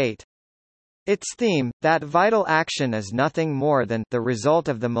 1868. Its theme, that vital action is nothing more than the result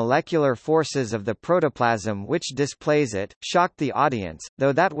of the molecular forces of the protoplasm which displays it, shocked the audience,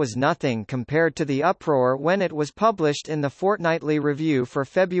 though that was nothing compared to the uproar when it was published in the Fortnightly Review for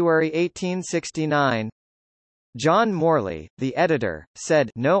February 1869. John Morley, the editor,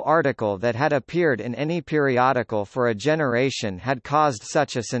 said, "No article that had appeared in any periodical for a generation had caused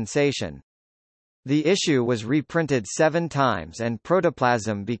such a sensation." The issue was reprinted 7 times and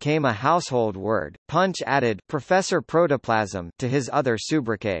protoplasm became a household word. Punch added Professor Protoplasm to his other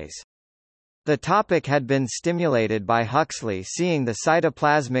sobriquets. The topic had been stimulated by Huxley seeing the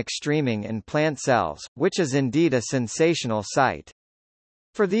cytoplasmic streaming in plant cells, which is indeed a sensational sight.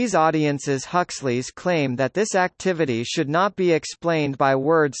 For these audiences, Huxley's claim that this activity should not be explained by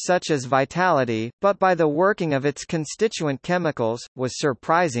words such as vitality, but by the working of its constituent chemicals, was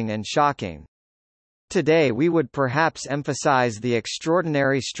surprising and shocking. Today we would perhaps emphasize the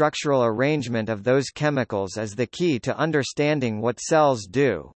extraordinary structural arrangement of those chemicals as the key to understanding what cells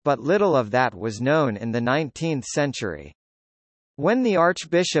do, but little of that was known in the 19th century. When the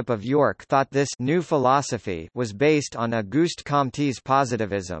Archbishop of York thought this new philosophy was based on Auguste Comte's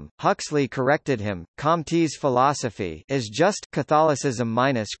positivism, Huxley corrected him. Comte's philosophy is just Catholicism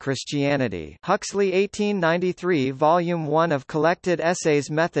minus Christianity. Huxley 1893 Volume 1 of Collected Essays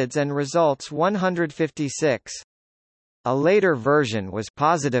Methods and Results 156. A later version was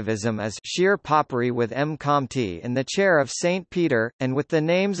Positivism as sheer popery with M. Comte in the chair of St. Peter, and with the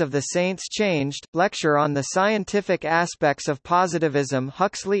names of the saints changed. Lecture on the Scientific Aspects of Positivism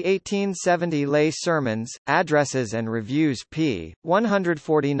Huxley 1870 Lay Sermons, Addresses and Reviews p.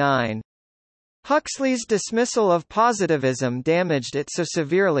 149. Huxley's dismissal of positivism damaged it so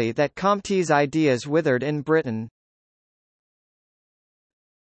severely that Comte's ideas withered in Britain.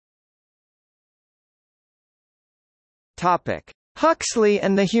 Huxley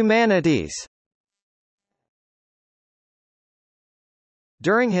and the humanities.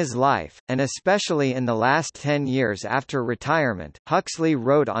 During his life, and especially in the last 10 years after retirement, Huxley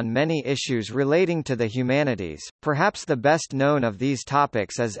wrote on many issues relating to the humanities. Perhaps the best known of these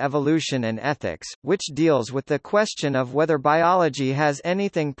topics is Evolution and Ethics, which deals with the question of whether biology has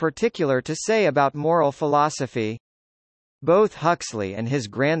anything particular to say about moral philosophy. Both Huxley and his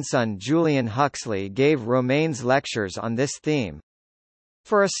grandson Julian Huxley gave Romanes lectures on this theme.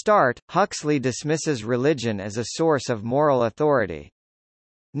 For a start, Huxley dismisses religion as a source of moral authority.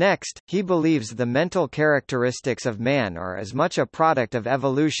 Next, he believes the mental characteristics of man are as much a product of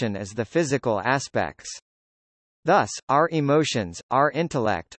evolution as the physical aspects. Thus, our emotions, our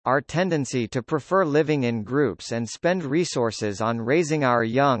intellect, our tendency to prefer living in groups and spend resources on raising our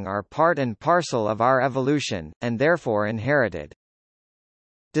young are part and parcel of our evolution, and therefore inherited.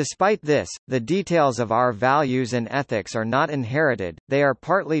 Despite this, the details of our values and ethics are not inherited, they are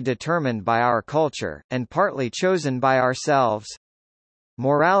partly determined by our culture, and partly chosen by ourselves.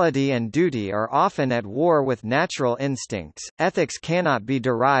 Morality and duty are often at war with natural instincts. Ethics cannot be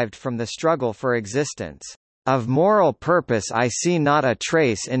derived from the struggle for existence. Of moral purpose I see not a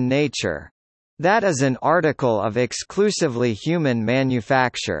trace in nature. That is an article of exclusively human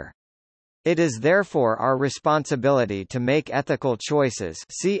manufacture. It is therefore our responsibility to make ethical choices.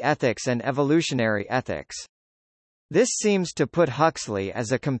 See Ethics and Evolutionary Ethics. This seems to put Huxley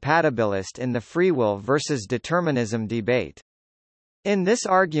as a compatibilist in the free will versus determinism debate. In this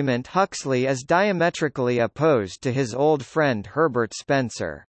argument Huxley is diametrically opposed to his old friend Herbert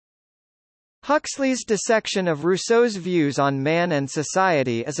Spencer. Huxley's dissection of Rousseau's views on man and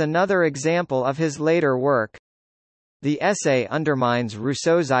society is another example of his later work. The essay undermines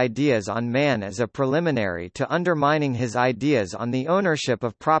Rousseau's ideas on man as a preliminary to undermining his ideas on the ownership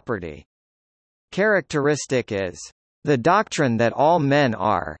of property. Characteristic is the doctrine that all men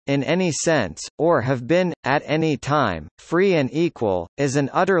are, in any sense, or have been, at any time, free and equal, is an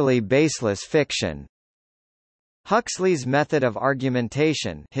utterly baseless fiction. Huxley's method of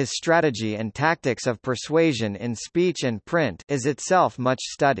argumentation, his strategy and tactics of persuasion in speech and print, is itself much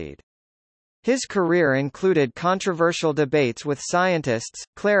studied. His career included controversial debates with scientists,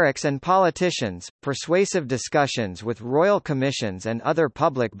 clerics and politicians, persuasive discussions with royal commissions and other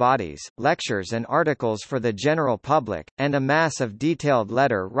public bodies, lectures and articles for the general public, and a mass of detailed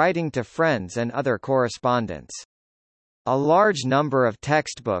letter writing to friends and other correspondence. A large number of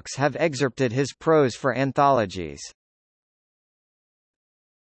textbooks have excerpted his prose for anthologies.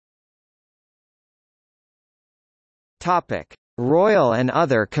 Topic: Royal and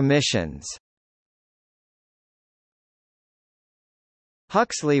other commissions.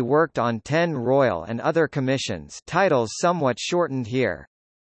 Huxley worked on 10 royal and other commissions, titles somewhat shortened here.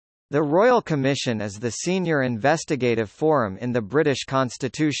 The Royal Commission is the senior investigative forum in the British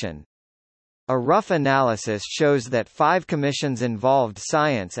Constitution. A rough analysis shows that 5 commissions involved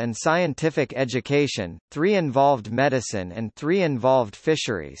science and scientific education, 3 involved medicine and 3 involved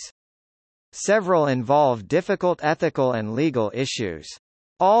fisheries. Several involve difficult ethical and legal issues.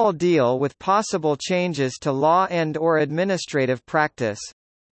 All deal with possible changes to law and/or administrative practice.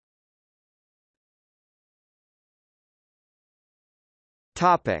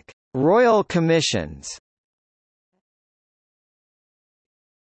 Topic: Royal Commissions.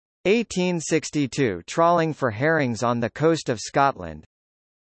 1862 Trawling for herrings on the coast of Scotland.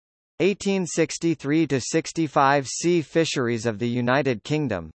 1863–65 Sea Fisheries of the United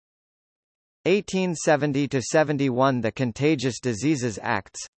Kingdom. 1870–71 The Contagious Diseases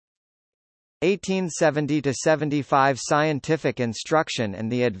Acts. 1870–75 Scientific Instruction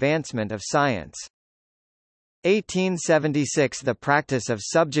and the Advancement of Science. 1876 The Practice of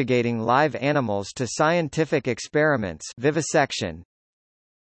Subjugating Live Animals to Scientific Experiments, Vivisection.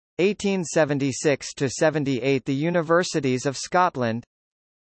 1876–78 The Universities of Scotland.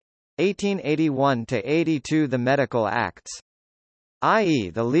 1881–82 The Medical Acts, i.e.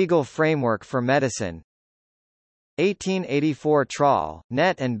 the legal framework for medicine. 1884 Trawl,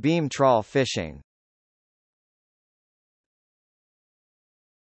 net and beam trawl fishing.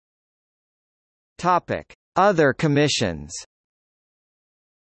 Topic: Other commissions.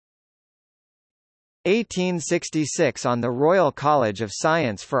 1866 on the Royal College of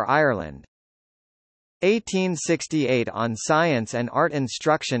Science for Ireland. 1868 on science and art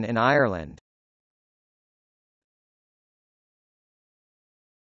instruction in Ireland.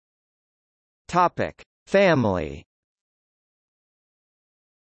 Topic: Family.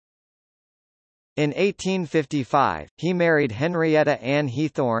 In 1855, he married Henrietta Ann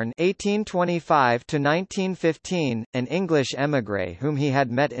Heathorn (1825–1915), an English émigré whom he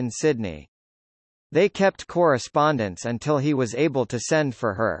had met in Sydney. They kept correspondence until he was able to send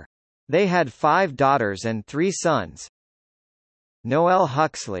for her. They had 5 daughters and 3 sons. Noel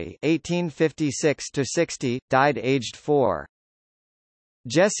Huxley (1856–60), died aged 4.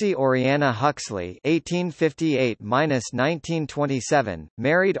 Jessie Oriana Huxley (1858–1927),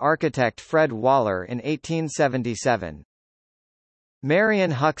 married architect Fred Waller in 1877. Marion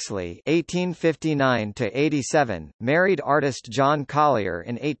Huxley (1859–87), married artist John Collier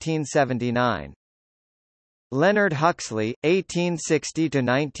in 1879. Leonard Huxley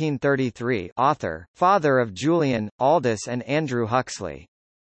 (1860–1933), author, father of Julian, Aldous and Andrew Huxley.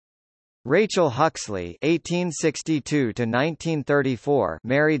 Rachel Huxley (1862–1934),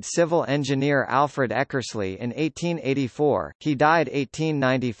 married civil engineer Alfred Eckersley in 1884. He died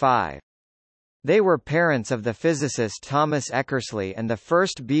 1895. They were parents of the physicist Thomas Eckersley and the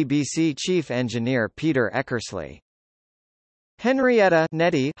first BBC chief engineer Peter Eckersley. Henrietta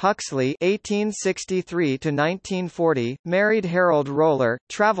Nettie Huxley (1863–1940), married Harold Roller,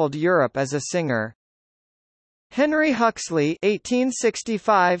 travelled Europe as a singer. Henry Huxley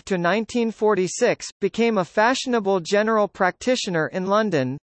 (1865–1946) became a fashionable general practitioner in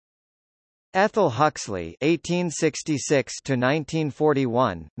London. Ethel Huxley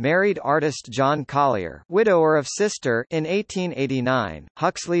 (1866–1941), married artist John Collier, widower of sister, in 1889.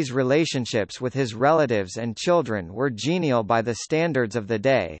 Huxley's relationships with his relatives and children were genial by the standards of the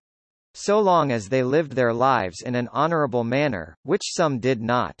day, so long as they lived their lives in an honourable manner, which some did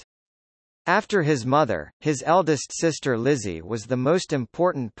not. After his mother, his eldest sister Lizzie was the most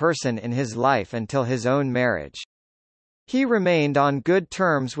important person in his life until his own marriage. He remained on good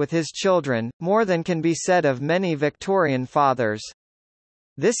terms with his children, more than can be said of many Victorian fathers.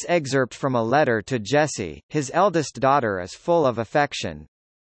 This excerpt from a letter to Jessie, his eldest daughter, is full of affection.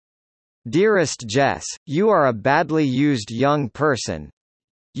 Dearest Jess, you are a badly used young person.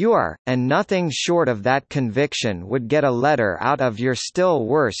 You are, and nothing short of that conviction would get a letter out of your still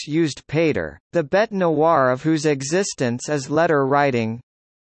worse used pater, the bête noire of whose existence is letter writing.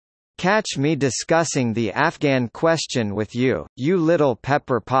 Catch me discussing the Afghan question with you, you little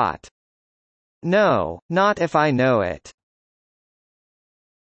pepper pot. No, not if I know it.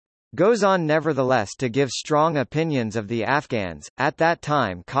 Goes on nevertheless to give strong opinions of the Afghans, at that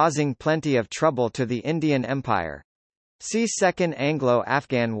time causing plenty of trouble to the Indian Empire. See Second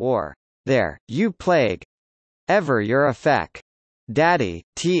Anglo-Afghan War. There, you plague. Ever your effect. Daddy,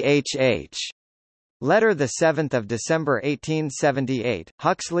 Thh. Letter 7 December 1878,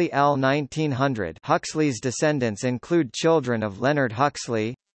 Huxley L. 1900. Huxley's descendants include children of Leonard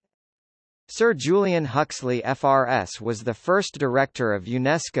Huxley, Sir Julian Huxley FRS was the first director of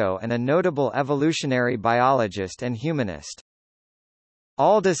UNESCO and a notable evolutionary biologist and humanist.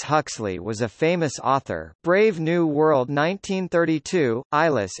 Aldous Huxley was a famous author, Brave New World 1932,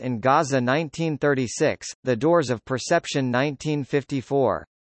 Eyeless in Gaza 1936, The Doors of Perception 1954.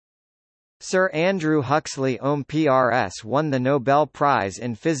 Sir Andrew Huxley OM-PRS won the Nobel Prize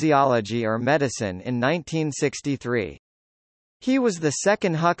in Physiology or Medicine in 1963. He was the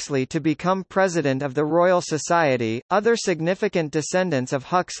second Huxley to become president of the Royal Society. Other significant descendants of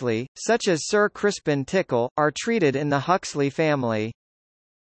Huxley, such as Sir Crispin Tickell, are treated in the Huxley family.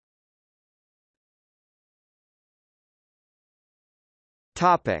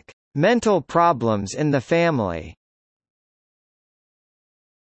 Topic: Mental problems in the family.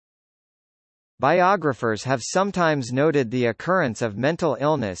 Biographers have sometimes noted the occurrence of mental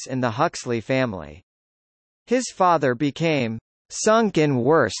illness in the Huxley family. His father became sunk in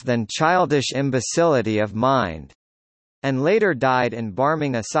worse than childish imbecility of mind, and later died in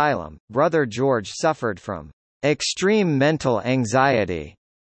Barming Asylum. Brother George suffered from extreme mental anxiety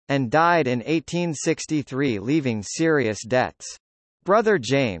and died in 1863, leaving serious debts. Brother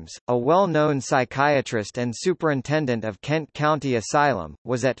James, a well-known psychiatrist and superintendent of Kent County Asylum,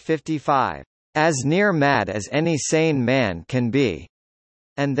 was at 55, as near mad as any sane man can be.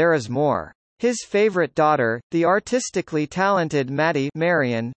 And there is more. His favorite daughter, the artistically talented Mattie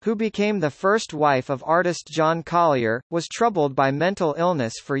Marion, who became the first wife of artist John Collier, was troubled by mental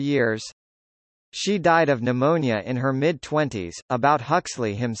illness for years. She died of pneumonia in her mid-20s. About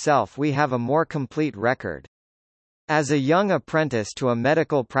Huxley himself we have a more complete record. As a young apprentice to a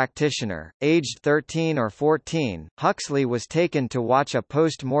medical practitioner, aged 13 or 14, Huxley was taken to watch a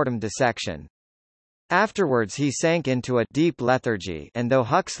post-mortem dissection. Afterwards he sank into a deep lethargy, and though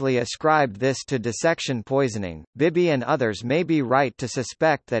Huxley ascribed this to dissection poisoning, Bibby and others may be right to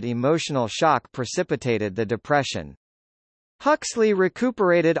suspect that emotional shock precipitated the depression. Huxley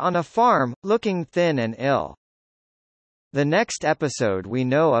recuperated on a farm, looking thin and ill. The next episode we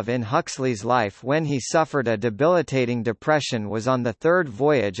know of in Huxley's life when he suffered a debilitating depression was on the third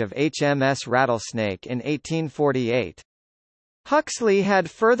voyage of HMS Rattlesnake in 1848. Huxley had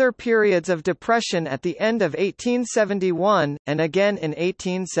further periods of depression at the end of 1871, and again in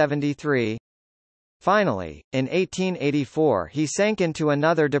 1873. Finally, in 1884 he sank into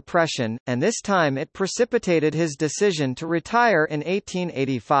another depression, and this time it precipitated his decision to retire in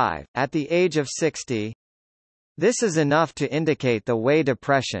 1885, at the age of 60. This is enough to indicate the way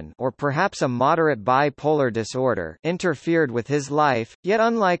depression, or perhaps a moderate bipolar disorder, interfered with his life, yet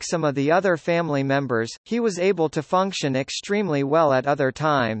unlike some of the other family members, he was able to function extremely well at other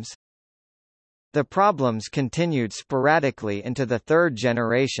times. The problems continued sporadically into the third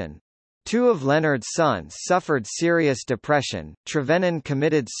generation. Two of Leonard's sons suffered serious depression. Trevennan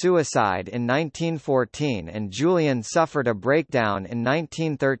committed suicide in 1914 and Julian suffered a breakdown in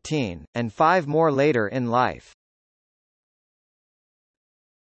 1913, and 5 more later in life.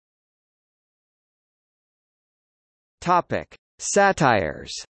 Topic: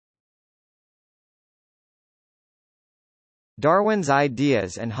 Satires. Darwin's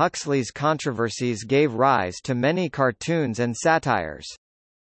ideas and Huxley's controversies gave rise to many cartoons and satires.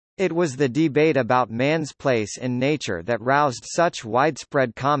 It was the debate about man's place in nature that roused such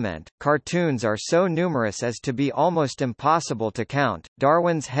widespread comment. Cartoons are so numerous as to be almost impossible to count.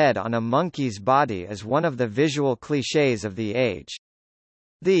 Darwin's head on a monkey's body is one of the visual clichés of the age.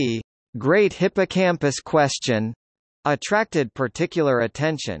 The great hippocampus question attracted particular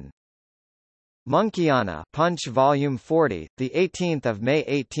attention. Monkeyiana, Punch Volume 40, the 18th of May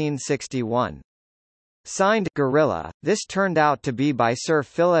 1861. Signed Gorilla. This turned out to be by Sir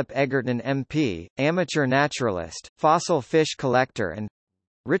Philip Egerton MP, amateur naturalist, fossil fish collector and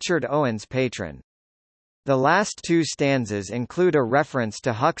Richard Owen's patron. The last 2 stanzas include a reference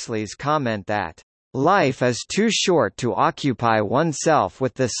to Huxley's comment that life is too short to occupy oneself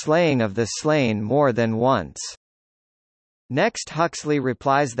with the slaying of the slain more than once. Next Huxley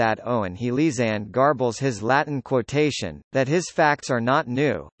replies that Owen Helisand garbles his Latin quotation, that his facts are not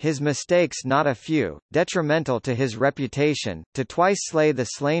new, his mistakes not a few, detrimental to his reputation, to twice slay the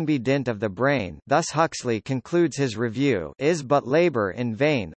slain be dint of the brain. Thus Huxley concludes his review is but labour in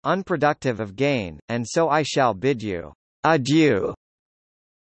vain, unproductive of gain, and so I shall bid you adieu.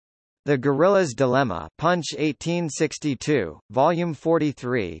 The Gorilla's Dilemma, Punch 1862, Volume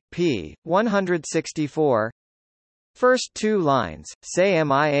 43, p. 164. First 2 lines, say am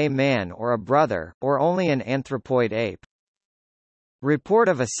I a man or a brother, or only an anthropoid ape? Report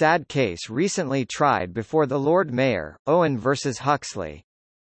of a sad case recently tried before the Lord Mayor, Owen vs. Huxley.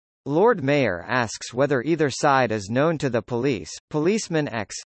 Lord Mayor asks whether either side is known to the police. Policeman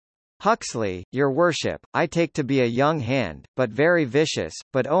X. Huxley, your worship, I take to be a young hand, but very vicious,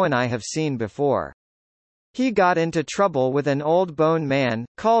 but Owen I have seen before. He got into trouble with an old bone man,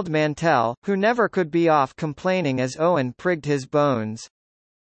 called Mantell, who never could be off complaining as Owen prigged his bones.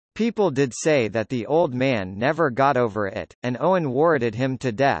 People did say that the old man never got over it, and Owen worrited him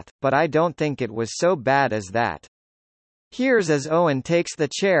to death, but I don't think it was so bad as that. Here's as Owen takes the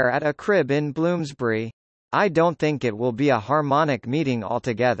chair at a crib in Bloomsbury. I don't think it will be a harmonic meeting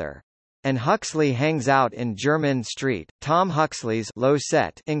altogether. And Huxley hangs out in Jermyn Street. Tom Huxley's low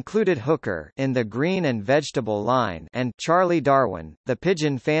set included Hooker in the Green and Vegetable line and Charlie Darwin, the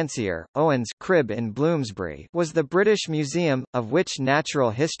pigeon fancier. Owen's crib in Bloomsbury was the British Museum, of which natural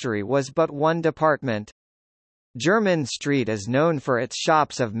history was but one department. Jermyn Street is known for its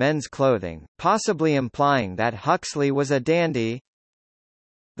shops of men's clothing, possibly implying that Huxley was a dandy.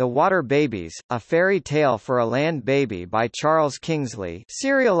 The Water Babies, A Fairy Tale for a Land Baby by Charles Kingsley,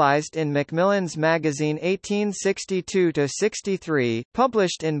 serialized in Macmillan's Magazine 1862–63,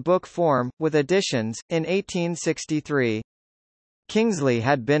 published in book form, with additions, in 1863. Kingsley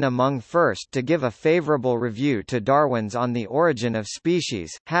had been among first to give a favourable review to Darwin's On the Origin of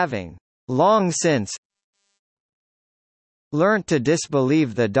Species, having long since learnt to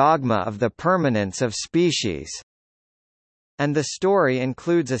disbelieve the dogma of the permanence of species. And the story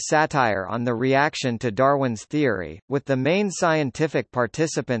includes a satire on the reaction to Darwin's theory, with the main scientific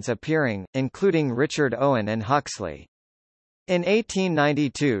participants appearing, including Richard Owen and Huxley. In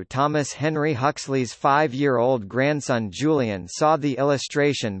 1892, Thomas Henry Huxley's 5-year-old grandson Julian saw the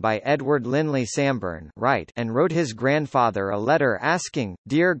illustration by Edward Linley Samburn and wrote his grandfather a letter asking,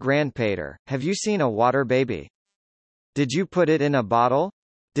 "Dear Grandpater, have you seen a water baby? Did you put it in a bottle?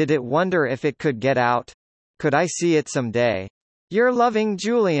 Did it wonder if it could get out? Could I see it some day? Your loving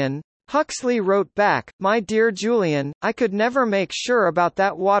Julian." Huxley wrote back, "My dear Julian, I could never make sure about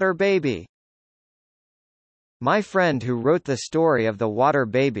that water baby." My friend who wrote the story of the water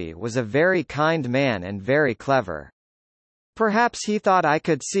baby was a very kind man and very clever. Perhaps he thought I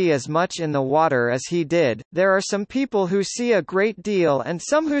could see as much in the water as he did. There are some people who see a great deal and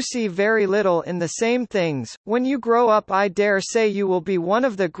some who see very little in the same things. When you grow up, I dare say you will be one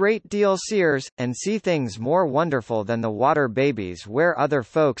of the great deal seers, and see things more wonderful than the water babies where other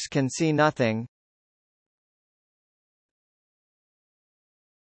folks can see nothing.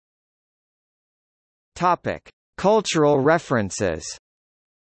 Topic: Cultural references.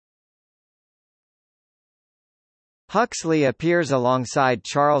 Huxley appears alongside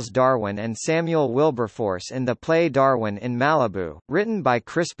Charles Darwin and Samuel Wilberforce in the play Darwin in Malibu, written by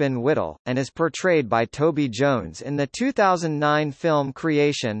Crispin Whittle, and is portrayed by Toby Jones in the 2009 film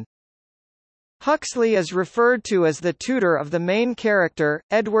Creation. Huxley is referred to as the tutor of the main character,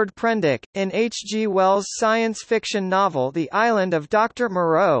 Edward Prendick, in H. G. Wells' science fiction novel The Island of Dr.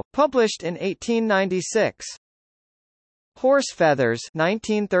 Moreau, published in 1896. Horsefeathers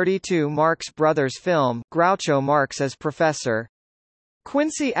 1932 Marx Brothers film, Groucho Marx as professor.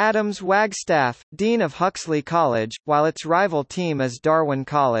 Quincy Adams Wagstaff, Dean of Huxley College, while its rival team is Darwin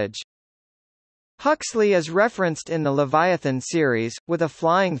College. Huxley is referenced in the Leviathan series, with a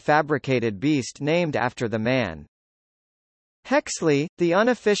flying fabricated beast named after the man. Huxley, the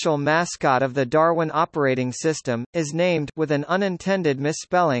unofficial mascot of the Darwin operating system, is named, with an unintended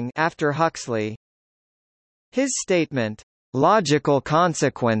misspelling, after Huxley. His statement, "Logical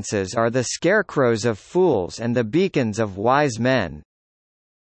consequences are the scarecrows of fools and the beacons of wise men,"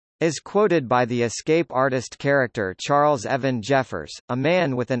 is quoted by the escape artist character Charles Evan Jeffers, a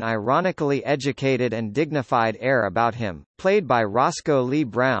man with an ironically educated and dignified air about him, played by Roscoe Lee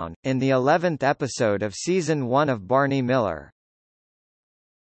Brown, in the 11th episode of Season 1 of Barney Miller.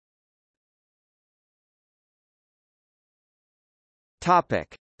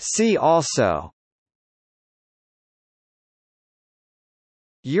 Topic. See also: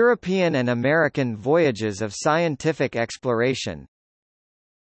 European and American voyages of scientific exploration.